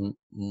is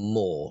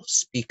More?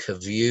 Speaker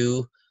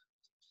view.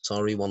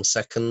 Sorry, 1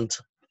 second.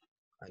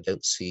 I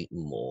don't see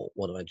More.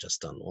 What have I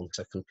just done? 1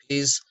 second,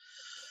 please.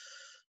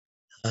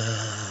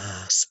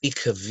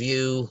 Speaker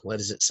view. Where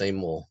does it say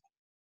More?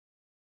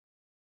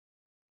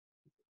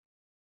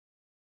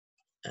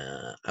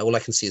 All I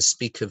can see is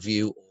speaker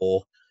view,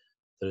 or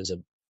there is a.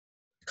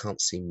 I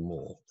can't see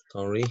More.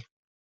 Sorry.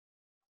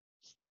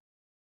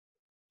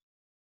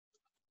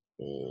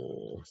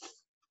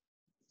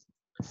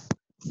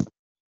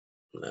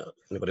 No,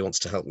 anybody wants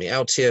to help me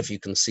out here? If you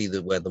can see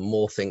where the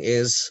More thing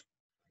is,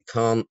 I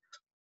can't.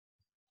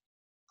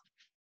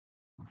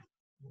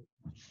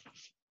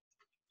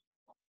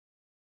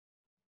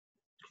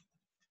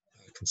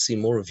 I can see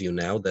more of you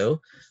now, though.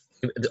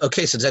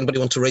 Okay, so does anybody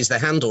want to raise their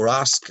hand or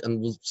ask?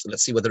 And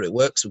let's see whether it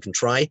works. We can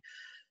try.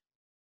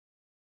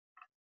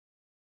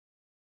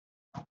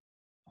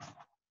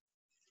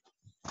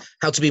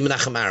 How to be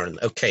Menachem Aaron.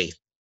 Okay.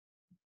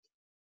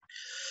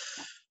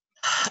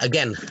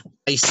 Again,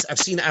 I've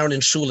seen Aaron in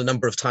shul a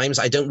number of times.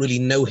 I don't really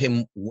know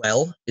him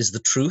well, is the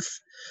truth.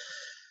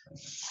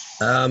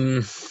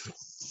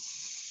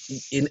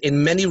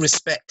 In many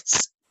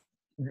respects,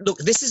 look,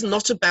 this is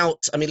not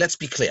about, I mean, let's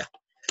be clear.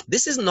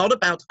 This is not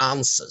about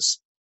answers.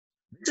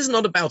 This is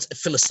not about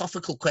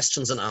philosophical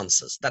questions and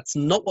answers. That's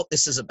not what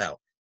this is about.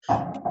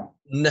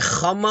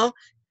 Nechama,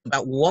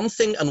 about one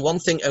thing and one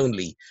thing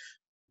only.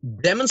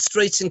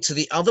 Demonstrating to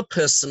the other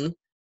person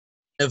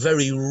in a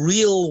very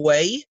real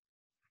way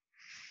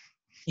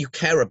you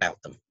care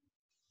about them.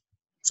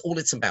 That's all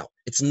it's about.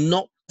 It's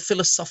not a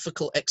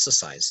philosophical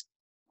exercise.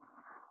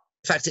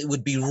 In fact, it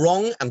would be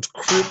wrong and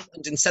cruel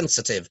and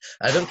insensitive.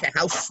 I don't care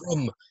how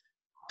frum a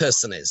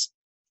person is.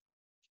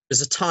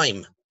 There's a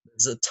time.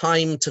 There's a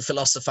time to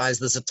philosophize.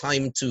 There's a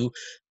time to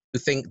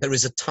think. There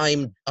is a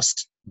time just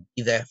to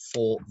be there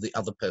for the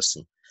other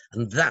person.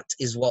 And that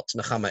is what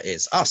Nechama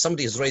is. Ah,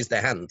 somebody has raised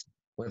their hand.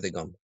 Where have they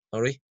gone?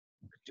 Sorry.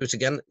 Do it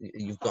again.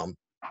 You've gone.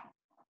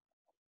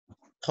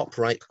 Top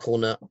right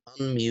corner,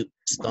 unmute,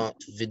 start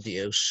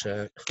video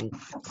share.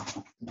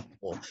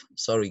 Oh,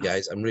 sorry,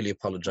 guys. I'm really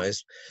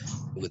apologize.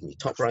 With me.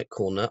 Top right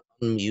corner,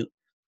 unmute.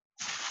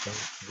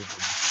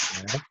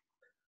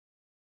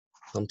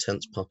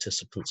 Contents,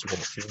 participants,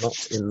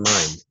 not in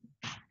mind.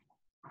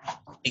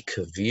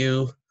 Speaker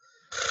view.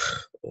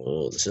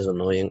 Oh, this is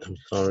annoying. I'm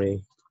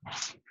sorry.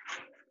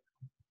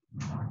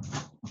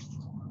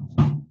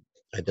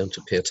 I don't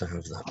appear to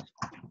have that.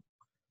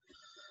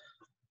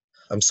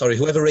 I'm sorry.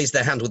 Whoever raised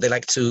their hand, would they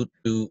like to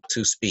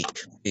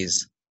speak,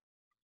 please?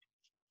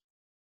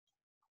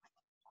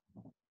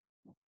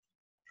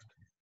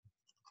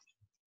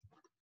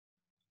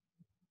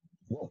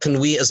 What can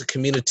we as a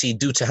community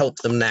do to help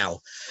them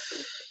now?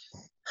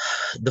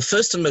 The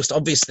first and most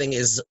obvious thing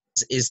is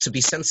to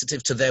be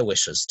sensitive to their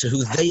wishes, to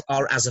who they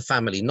are as a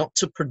family, not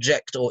to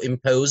project or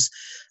impose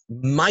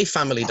my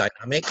family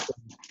dynamic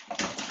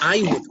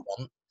I would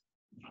want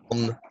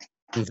on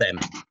them.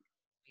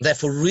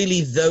 Therefore,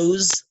 really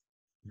those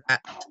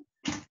that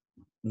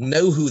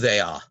know who they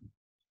are,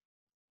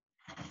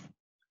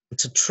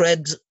 to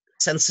tread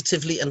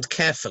sensitively and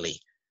carefully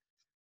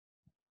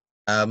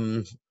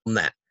on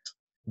that.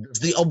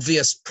 The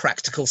obvious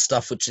practical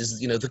stuff, which is,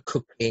 the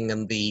cooking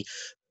and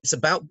it's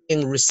about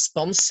being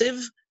responsive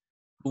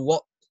to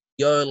what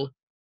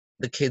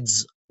the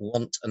kids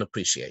want and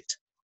appreciate.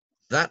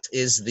 That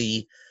is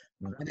the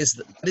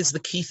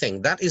key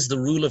thing. That is the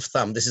rule of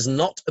thumb. This is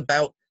not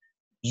about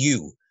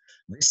you.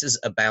 This is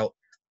about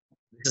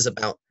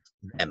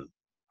them.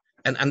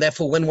 And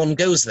therefore, when one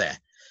goes there,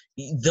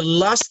 the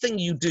last thing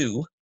you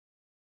do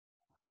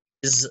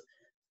is, if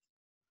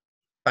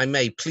I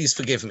may, please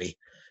forgive me.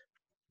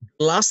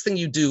 The last thing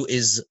you do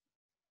is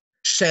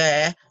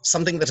share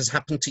something that has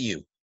happened to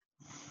you.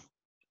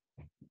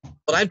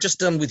 What I've just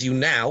done with you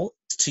now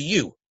is to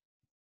you.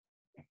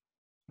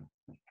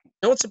 You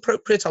know what's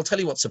appropriate? I'll tell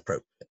you what's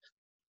appropriate.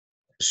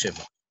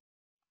 Shiva.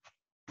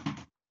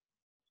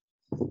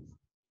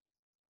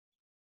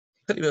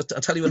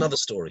 I'll tell you another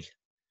story.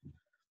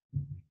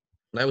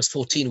 When I was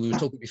 14, we were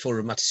talking before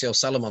of Matisyahu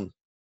Salomon.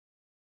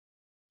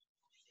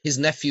 His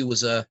nephew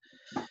was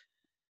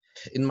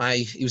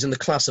he was in the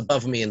class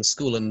above me in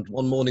school, and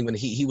one morning when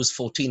he was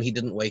 14, he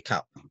didn't wake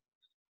up.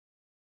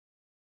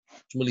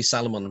 Shmuley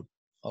Salomon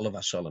Oliver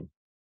Sholem.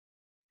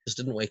 Just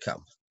didn't wake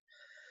up.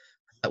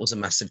 That was a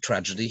massive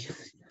tragedy.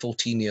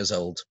 14 years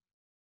old.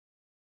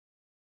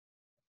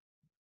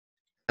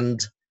 And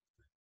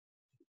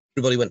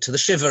everybody went to the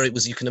shiva. It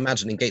was, you can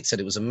imagine, in Gateshead,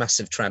 it was a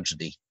massive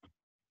tragedy.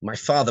 My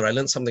father, I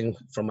learned something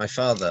from my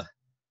father.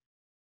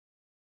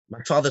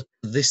 My father,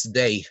 this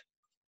day,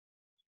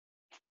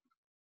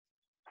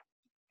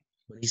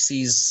 when he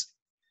sees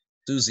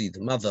Susie, the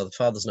mother, the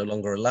father's no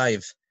longer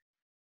alive,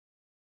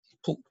 he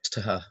talked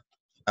to her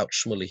about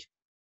Shmuley.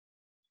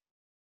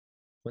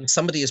 When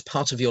somebody is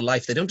part of your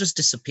life, they don't just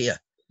disappear.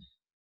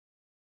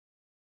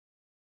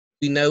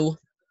 We know,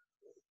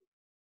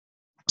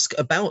 ask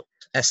about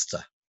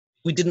Esther.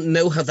 We didn't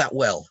know her that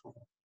well.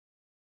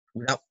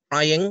 Without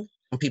prying,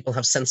 some people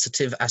have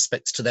sensitive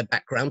aspects to their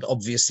background,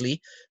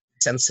 obviously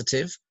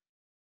sensitive.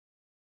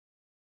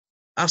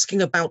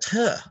 Asking about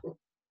her.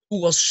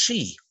 Who was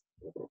she?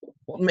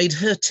 What made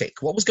her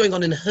tick? What was going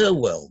on in her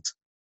world?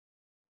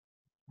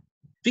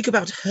 Speak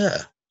about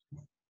her.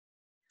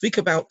 Speak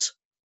about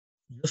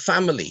the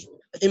family,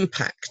 the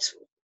impact.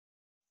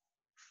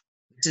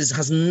 This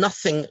has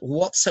nothing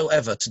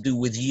whatsoever to do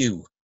with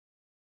you,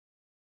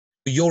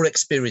 your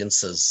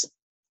experiences.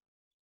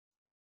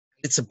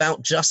 It's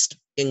about just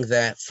being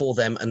there for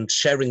them and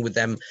sharing with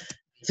them,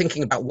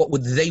 thinking about what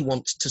would they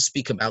want to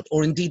speak about,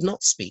 or indeed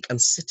not speak,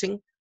 and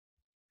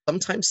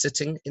sometimes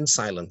sitting in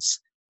silence.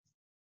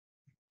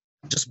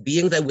 Just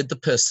being there with the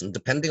person,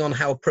 depending on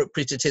how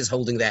appropriate it is,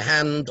 holding their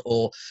hand,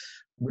 or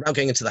without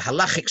going into the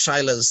halachic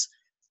shilas.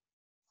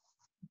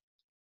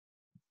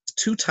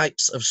 Two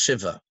types of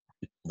shiva.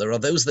 There are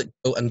those that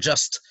go and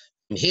just,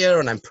 I'm here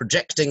and I'm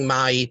projecting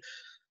my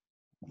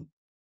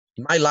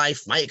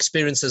life, my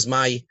experiences,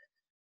 and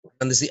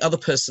there's the other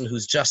person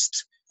who's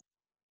just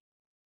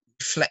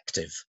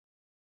reflective.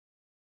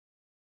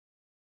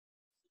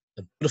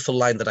 A beautiful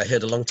line that I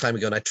heard a long time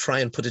ago, and I try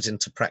and put it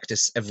into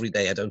practice every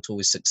day. I don't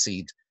always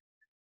succeed.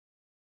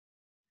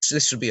 So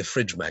this should be a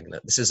fridge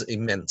magnet. This is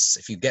immense.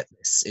 If you get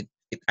this,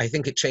 I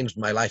think it changed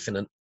my life in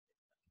a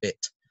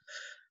bit.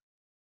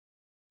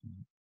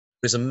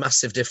 There's a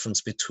massive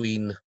difference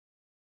between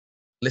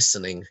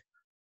listening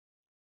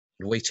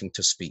and waiting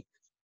to speak.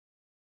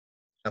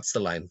 That's the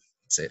line.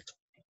 That's it.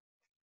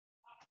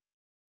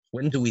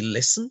 When do we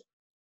listen?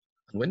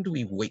 And when do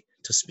we wait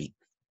to speak?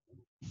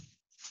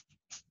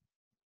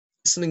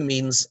 Listening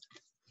means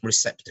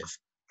receptive.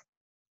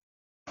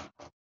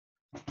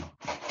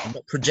 I'm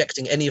not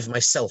projecting any of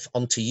myself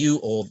onto you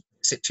or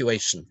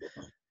situation.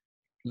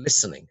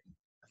 Listening.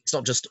 It's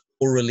not just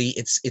orally,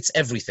 it's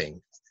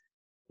everything.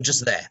 I'm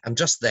just there. I'm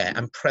just there.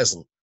 I'm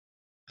present.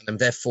 And I'm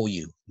there for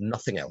you.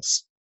 Nothing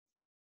else.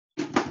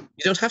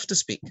 You don't have to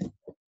speak.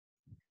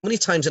 How many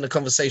times in a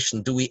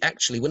conversation do we're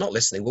not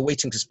listening, we're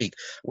waiting to speak.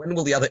 When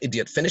will the other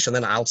idiot finish? And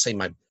then I'll say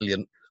my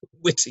brilliant,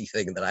 witty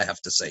thing that I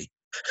have to say.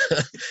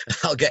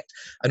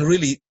 And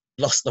really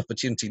lost an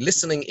opportunity.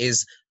 Listening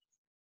is,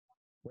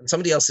 when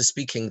somebody else is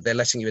speaking, they're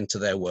letting you into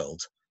their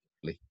world.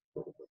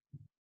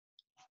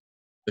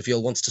 If he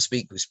wants to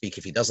speak, we speak.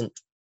 If he doesn't,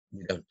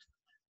 we don't.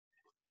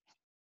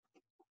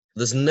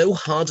 There's no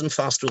hard and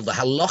fast rule. The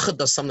halacha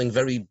does something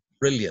very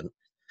brilliant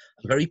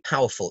and very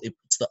powerful. It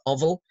puts the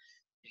oval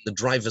in the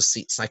driver's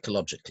seat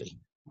psychologically.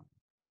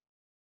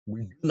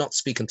 We do not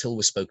speak until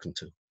we're spoken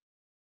to.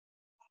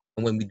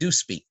 And when we do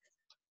speak,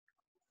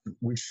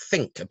 we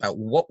think about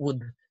what's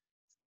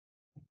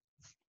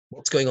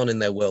going on in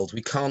their world.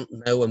 We can't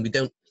know, and we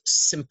don't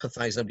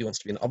sympathize. Nobody wants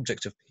to be an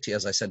object of pity,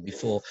 as I said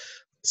before.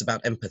 It's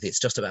about empathy. It's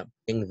just about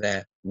being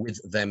there with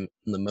them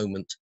in the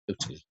moment,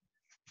 totally.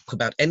 Talk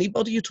about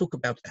anybody, you talk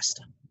about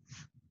Esther.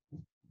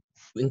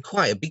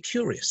 Inquire, be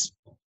curious.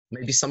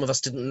 Maybe some of us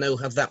didn't know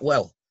her that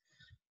well.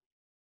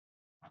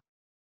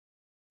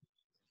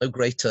 No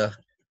greater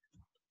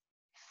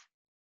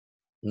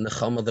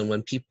nechama than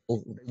when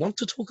people want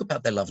to talk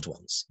about their loved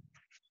ones.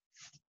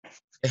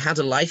 They had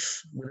a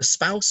life with a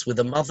spouse, with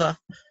a mother.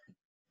 And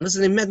there's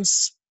an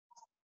immense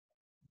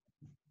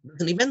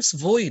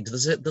void.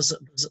 There's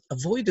a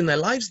void in their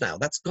lives now.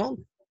 That's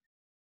gone.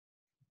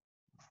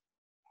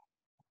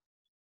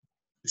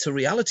 It's a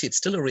reality. It's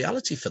still a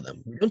reality for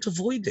them. We don't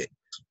avoid it.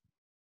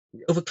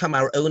 We overcome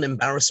our own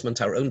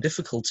embarrassment, our own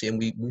difficulty, and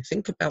we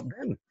think about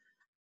them.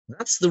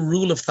 That's the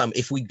rule of thumb.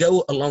 If we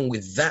go along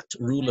with that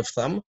rule of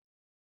thumb,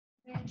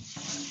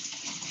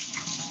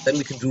 then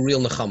we can do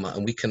real nechama,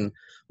 and we can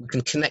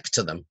connect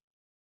to them.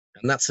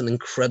 And that's an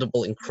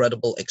incredible,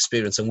 incredible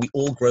experience, and we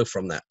all grow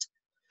from that.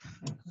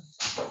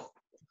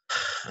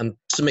 And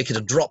to make it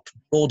a drop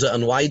broader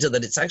and wider,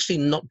 that it's actually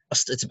not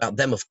just it's about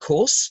them, of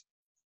course.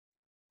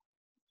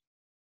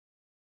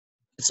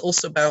 It's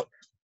also about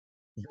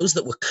those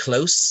that were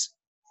close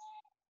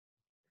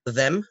to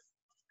them.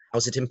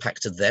 How's it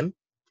impacted them?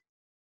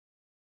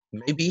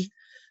 Maybe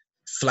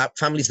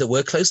families that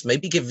were close,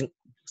 maybe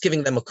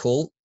giving them a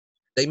call.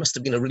 They must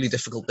have been a really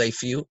difficult day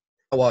for you.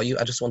 How are you?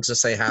 I just wanted to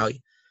say hi.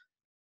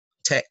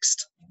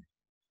 Text.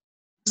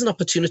 It's an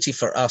opportunity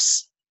for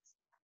us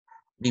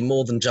to be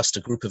more than just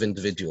a group of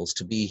individuals,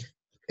 to be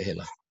a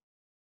kahila.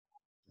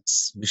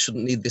 We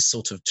shouldn't need this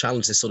sort of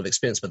challenge, this sort of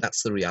experience, but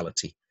that's the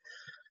reality.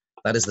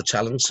 That is the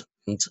challenge,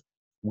 and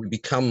we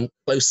become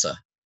closer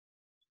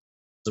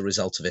as a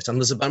result of it. And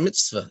there's a bar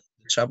mitzvah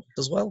Shabbat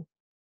as well.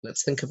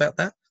 Let's think about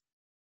that.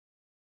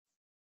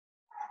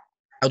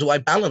 How do I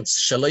balance?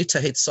 Shaloi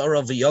tehei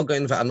tzara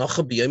v'yogain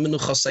v'anocha b'yom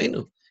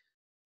menuchaseinu.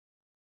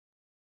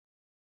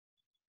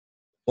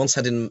 Once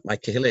had in my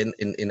kehillah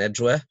in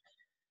Edgware,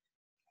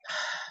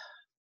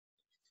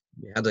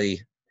 we had a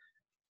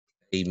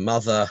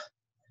mother.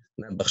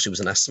 Remember, she was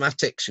an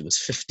asthmatic. She was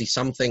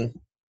 50-something.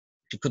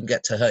 She couldn't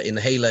get to her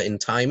inhaler in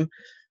time.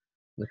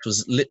 It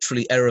was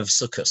literally Erev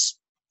Sukkos.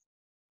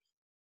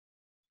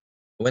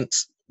 We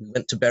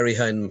went to bury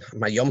her in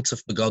my Yom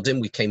Tov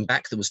Begodim. We came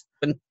back. There was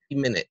 20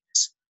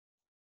 minutes.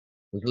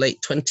 It was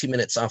late, 20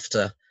 minutes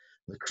after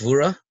the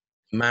Kvura,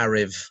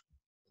 Mariv,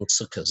 and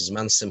Sukkos,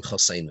 Zman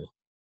Simchoseinu.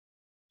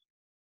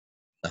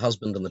 The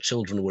husband and the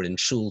children were in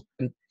shul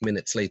 20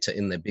 minutes later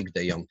in their big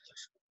day Yom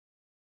Tov.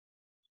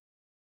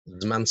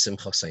 Zman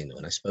Simchoseinu.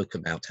 And I spoke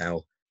about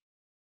how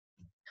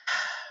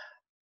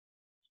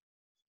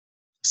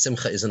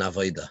Simcha is an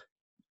avodah.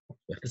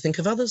 We have to think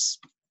of others.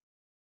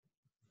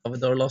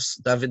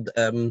 David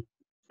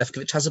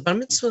Lefkovich has a bar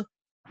mitzvah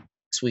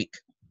this week.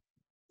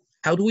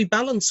 How do we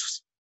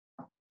balance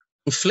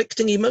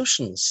conflicting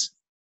emotions?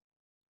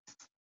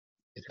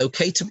 It's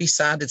okay to be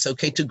sad, it's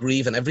okay to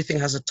grieve, and everything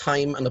has a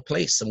time and a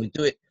place, and we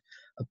do it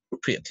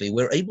appropriately.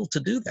 We're able to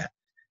do that.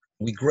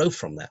 We grow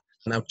from that.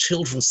 And our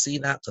children see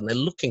that, and they're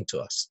looking to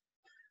us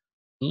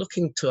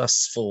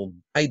for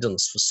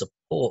guidance, for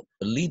support,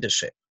 for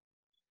leadership.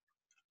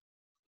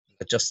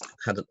 I just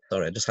had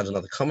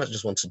another comment. I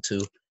just wanted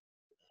to,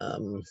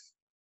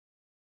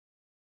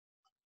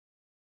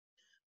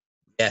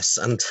 yes,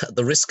 and at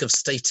the risk of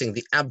stating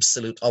the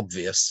absolute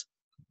obvious,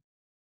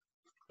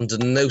 under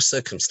no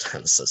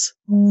circumstances,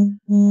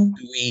 we're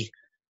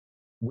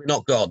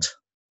not God.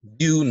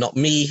 You, not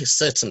me,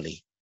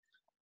 certainly.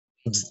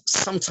 And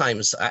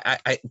sometimes,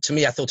 to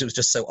me, I thought it was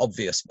just so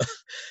obvious, but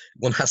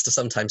one has to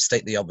sometimes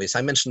state the obvious.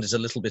 I mentioned it a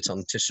little bit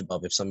on Tisha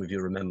B'Av, if some of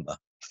you remember.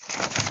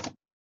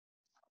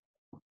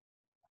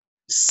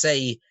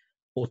 Say,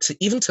 or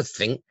even to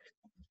think,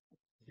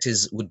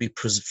 would be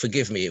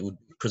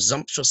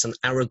presumptuous and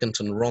arrogant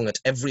and wrong at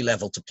every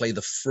level to play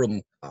the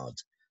from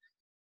card.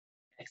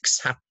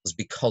 X happens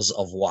because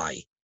of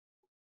Y.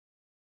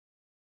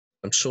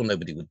 I'm sure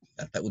nobody would do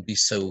that. That would be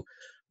so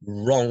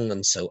wrong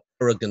and so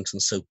arrogant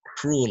and so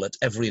cruel at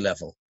every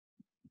level.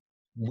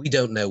 We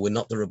don't know. We're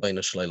not the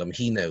Rabbeinu Shalom.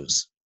 He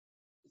knows.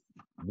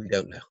 We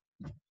don't know.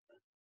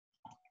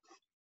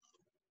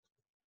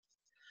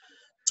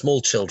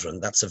 Small children,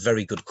 that's a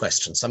very good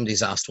question.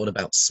 Somebody's asked, what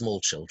about small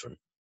children?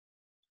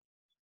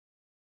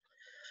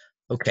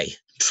 Okay,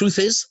 truth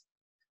is,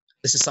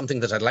 this is something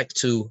that I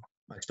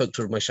spoke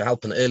to Moshe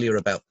Halpern earlier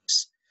about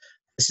this.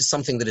 This is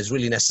something that is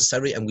really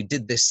necessary, and we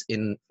did this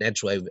in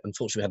Edgeway.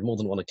 Unfortunately, we had more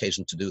than one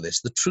occasion to do this.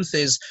 The truth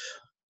is,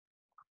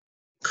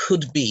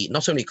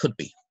 not only could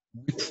be,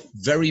 we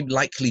very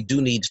likely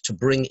do need to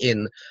bring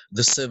in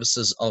the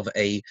services of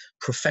a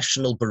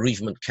professional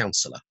bereavement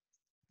counselor.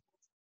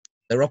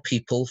 There are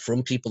people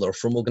from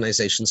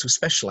organizations who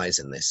specialize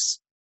in this,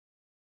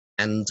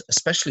 and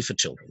especially for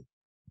children.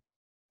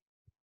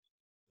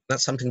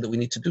 That's something that we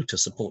need to do to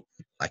support.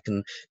 I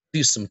can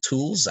use some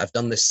tools. I've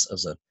done this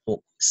as a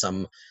talk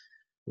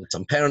with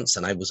some parents,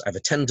 and I've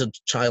attended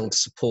child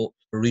support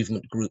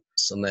bereavement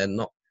groups, and they're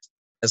not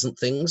pleasant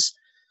things.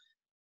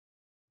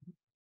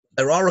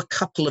 There are a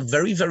couple of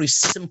very, very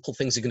simple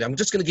things you can do. I'm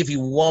just going to give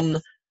you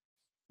one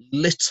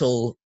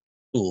little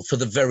tool for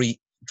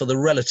the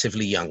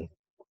relatively young.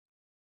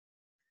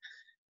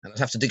 And I'd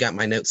have to dig out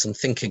my notes and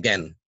think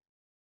again.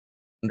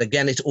 And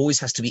again, it always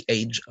has to be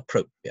age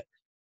appropriate.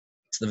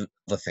 It's the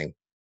other thing.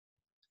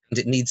 And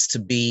it needs to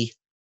be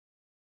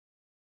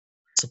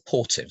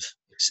supportive.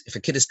 If a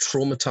kid is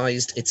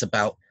traumatized, it's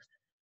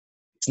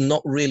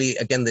not really,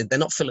 again, they're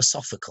not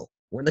philosophical.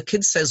 When a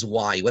kid says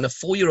why, when a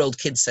 4-year-old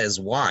kid says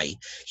why,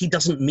 he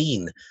doesn't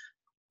mean the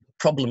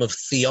problem of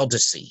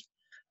theodicy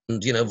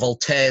and,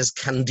 Voltaire's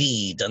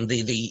Candide and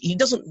he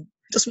doesn't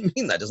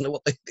mean that, doesn't know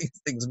what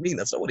these things mean.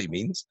 That's not what he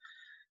means.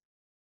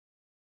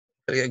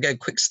 Again,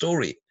 quick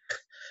story.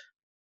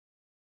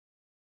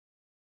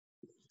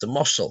 The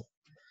moshel.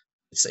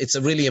 It's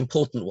a really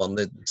important one.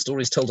 The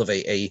story is told of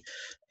a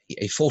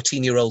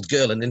 14-year-old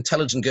girl, an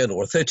intelligent girl,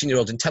 or a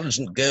 13-year-old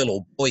intelligent girl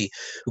or boy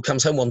who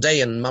comes home one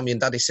day and mummy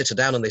and daddy sit her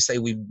down and they say,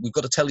 we've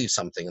got to tell you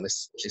something. And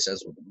she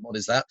says, what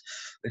is that?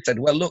 They said,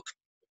 well, look,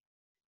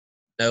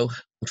 no,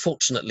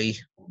 unfortunately,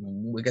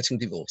 we're getting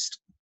divorced.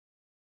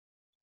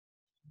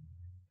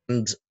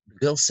 And the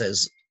girl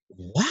says,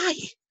 why?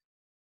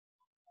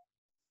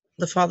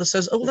 The father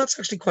says, oh, well, that's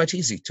actually quite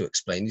easy to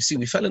explain. You see,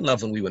 we fell in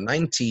love when we were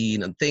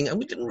 19 and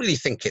we didn't really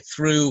think it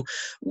through.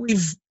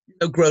 We've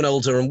grown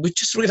older and we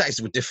just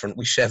realized we're different.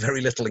 We share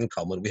very little in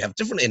common. We have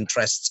different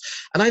interests.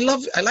 And I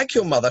like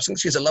your mother. I think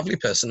she's a lovely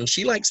person and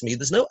she likes me.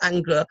 There's no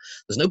anger.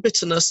 There's no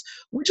bitterness.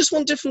 We just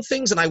want different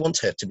things and I want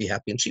her to be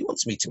happy and she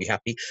wants me to be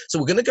happy. So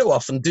we're going to go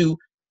off and do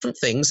different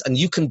things and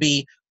you can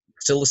be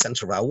still the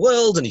center of our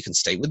world, and you can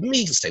stay with me,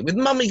 you can stay with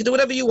mummy, you can do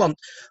whatever you want.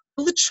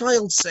 Will the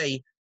child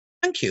say,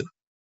 thank you, and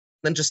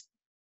then just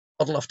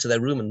toddle off to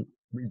their room and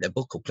read their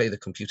book or play the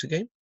computer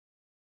game?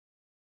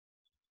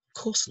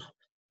 Of course not.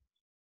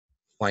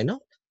 Why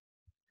not?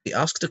 He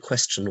asked a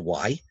question,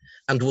 why,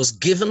 and was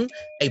given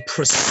a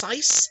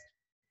precise,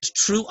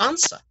 true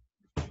answer.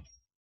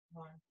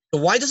 So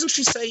why doesn't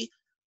she say,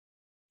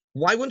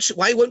 why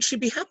won't she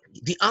be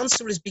happy? The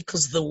answer is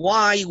because the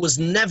why was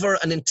never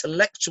an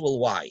intellectual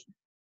why. It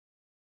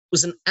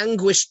was an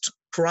anguished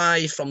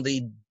cry from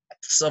the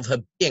depths of her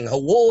being. Her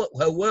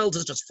world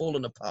has just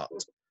fallen apart.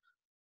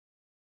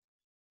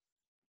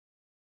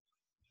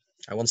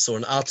 I once saw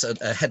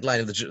a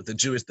headline of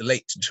the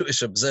late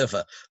Jewish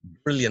Observer,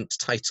 brilliant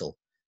title,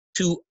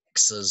 2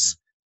 X's,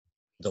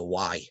 the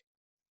why.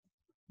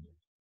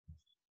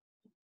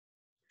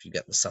 If you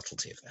get the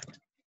subtlety of that.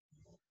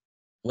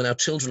 When our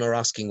children are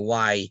asking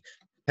why,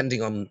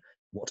 depending on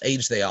what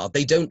age they are,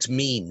 they don't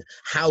mean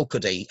how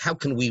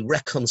can we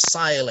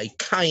reconcile a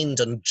kind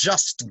and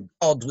just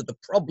God with the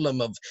problem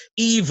of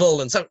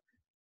evil and so.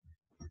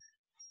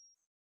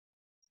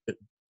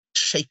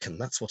 Shaken,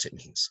 that's what it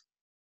means.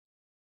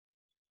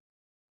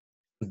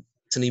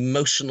 It's an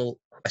emotional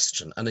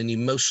question, and an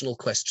emotional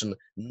question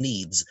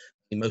needs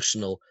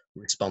emotional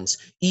response,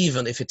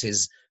 even if it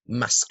is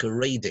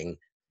masquerading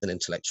an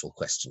intellectual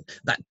question.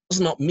 That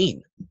does not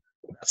mean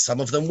that some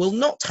of them will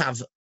not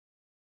have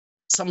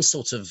some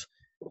sort of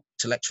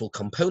intellectual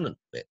component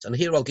to it. And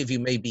here I'll give you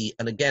maybe,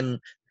 and again,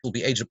 it will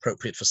be age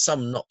appropriate for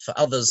some, not for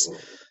others.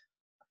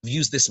 I've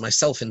used this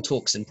myself in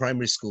talks in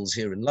primary schools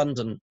here in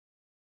London.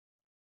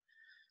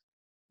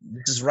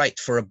 This is right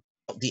for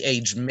about the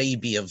age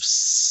maybe of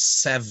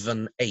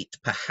 7, 8,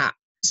 perhaps.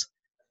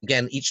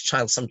 Again, each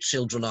child, some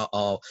children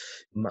are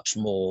much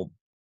more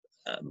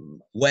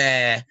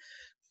aware.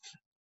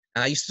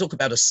 I used to talk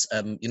about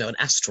an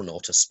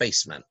astronaut, a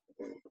spaceman.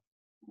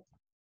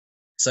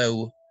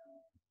 So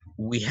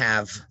we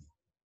have,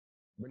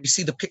 when you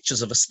see the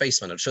pictures of a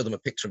spaceman, I'd show them a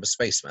picture of a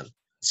spaceman.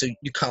 So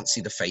you can't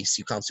see the face,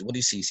 you can't see, what do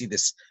you see? You see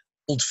this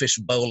goldfish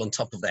bowl on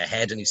top of their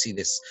head, and you see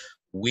this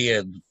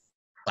weird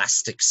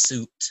plastic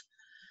suit.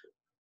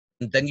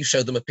 And then you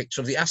show them a picture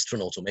of the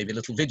astronaut, or maybe a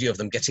little video of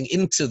them getting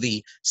into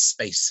the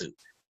spacesuit.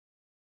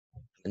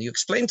 And you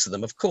explain to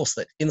them, of course,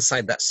 that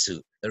inside that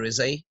suit, there is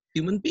a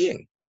human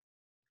being.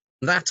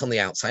 That on the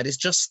outside is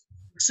just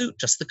the suit,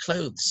 just the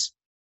clothes.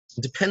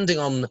 Depending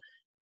on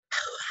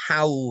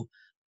how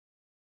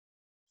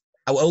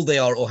old they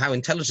are or how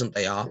intelligent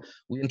they are,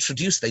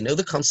 they know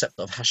the concept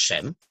of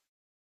Hashem,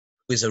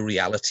 who is a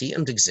reality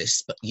and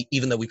exists, but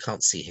even though we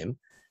can't see him,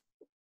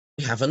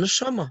 we have a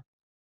neshama.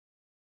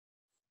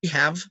 We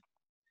have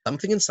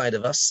something inside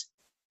of us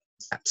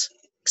that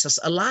makes us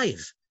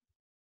alive.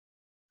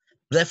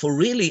 Therefore,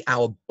 really,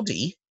 our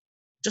body,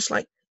 just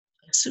like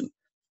a suit,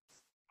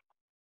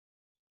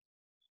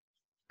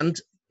 and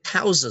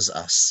houses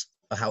us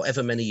for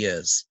however many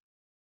years.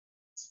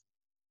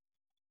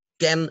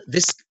 Again,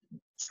 this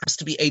has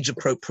to be age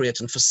appropriate,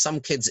 and for some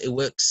kids, it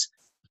works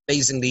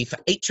amazingly. For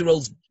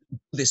 8-year-olds, do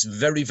this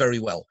very, very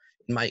well,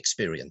 in my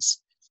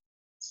experience.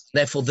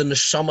 Therefore, the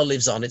neshama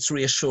lives on. It's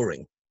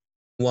reassuring,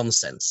 in one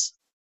sense.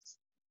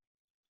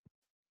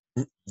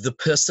 The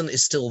person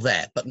is still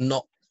there, but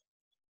not.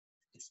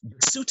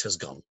 The suit has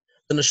gone.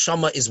 The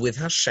neshama is with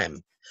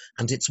Hashem,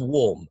 and it's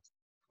warm,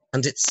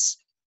 and it's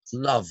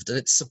loved, and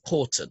it's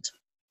supported.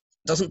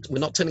 We're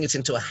not turning it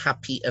into a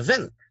happy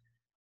event.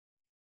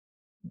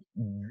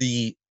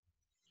 The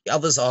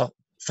others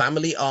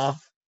family are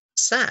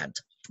sad,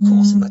 of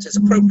course, and that is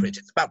appropriate.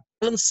 It's about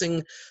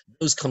balancing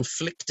those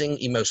conflicting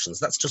emotions.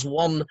 That's just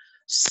one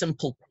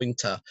simple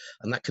pointer,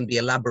 and that can be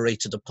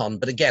elaborated upon.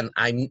 But again,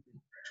 I'm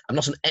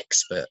not an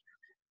expert.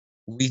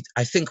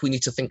 I think we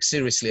need to think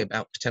seriously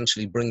about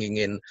potentially bringing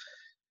in,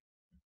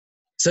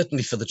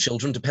 certainly for the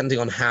children, depending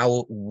on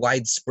how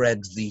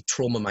widespread the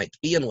trauma might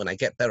be. And when I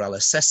get there, I'll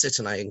assess it,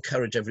 and I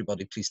encourage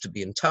everybody, please, to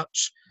be in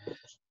touch.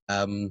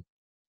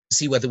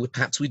 See whether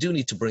perhaps we do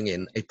need to bring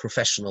in a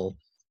professional,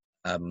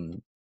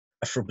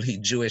 preferably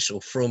Jewish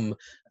or from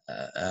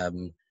a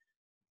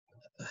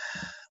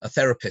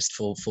therapist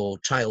for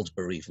child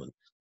bereavement,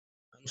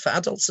 and for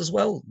adults as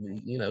well.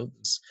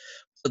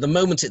 At the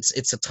moment,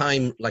 it's a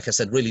time, like I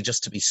said, really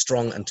just to be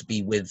strong and to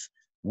be with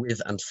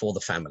and for the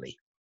family.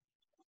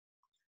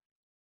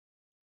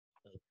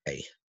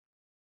 Okay.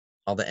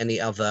 Are there any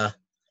other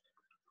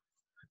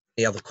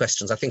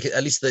questions? I think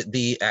at least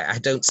I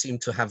don't seem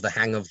to have the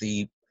hang of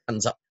the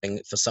hands up thing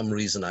for some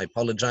reason. I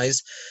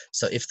apologize.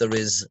 So if there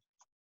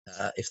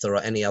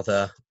are any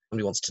other,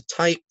 somebody wants to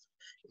type,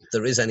 if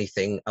there is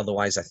anything,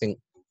 otherwise I think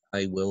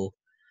I will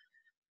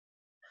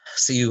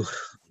see you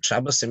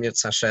Shabbos Im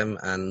Yirtzeh Hashem,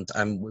 and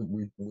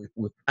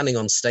we're planning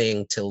on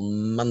staying till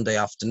Monday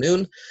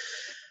afternoon,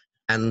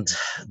 and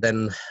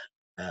then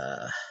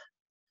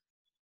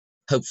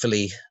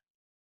hopefully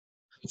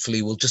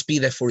we'll just be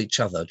there for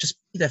each other. Just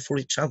be there for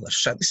each other.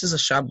 This is a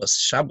Shabbos.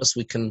 Shabbos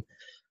is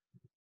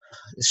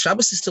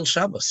still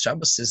Shabbos.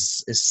 Shabbos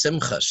is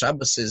Simcha.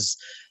 Shabbos is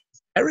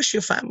cherish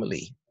your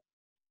family.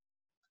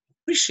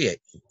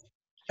 Appreciate them.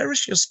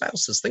 Cherish your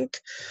spouses.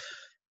 Think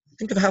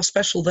of how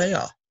special they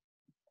are.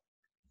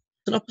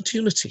 It's an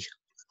opportunity.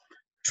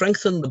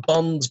 Strengthen the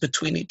bonds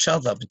between each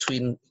other,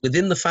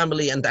 within the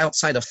family and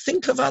outside of.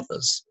 Think of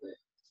others.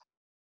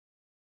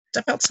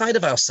 Step outside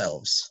of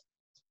ourselves.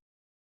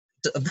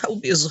 That will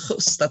be a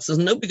zechus. There's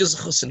no bigger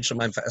zechus in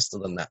Shemaim for Esther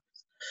than that.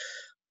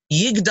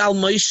 Yigdal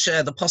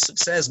Moshe, the pasuk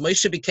says,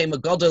 Moshe became a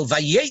gadol,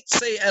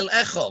 vayetze el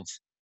echov,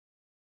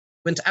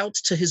 went out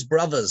to his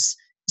brothers.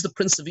 He's the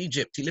prince of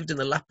Egypt. He lived in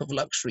the lap of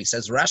luxury.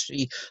 Says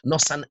Rashi,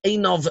 nosan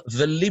einov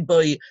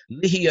veliboy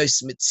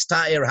lihiyos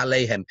mitztair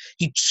haleihem.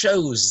 He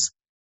chose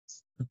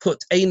to put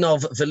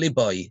einov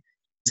veliboy,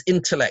 his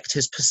intellect,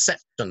 his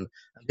perception,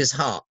 and his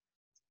heart,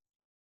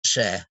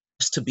 share,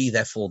 just to be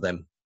there for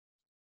them.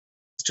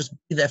 Let's just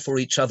be there for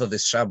each other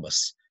this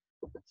Shabbos.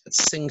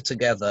 Let's sing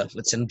together.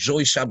 Let's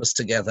enjoy Shabbos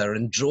together.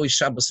 Enjoy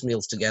Shabbos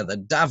meals together.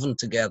 Daven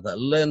together.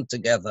 Learn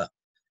together.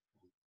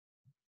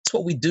 That's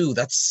what we do.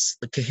 That's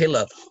the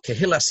Kehillah.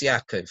 Kehillas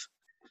Yaakov.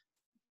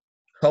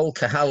 Kol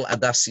Kahal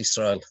Adas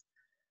Yisrael.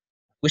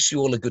 Wish you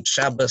all a good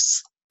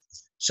Shabbos.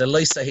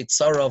 Shaloisa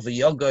hitzara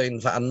v'yogoin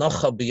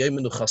v'anocha b'yom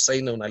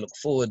menuchaseinu. And I look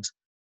forward to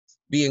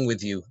being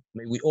with you.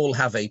 May we all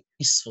have a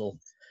peaceful,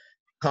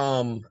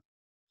 calm,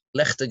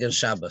 lechtigen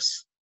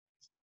Shabbos.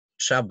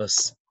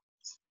 Shabbos.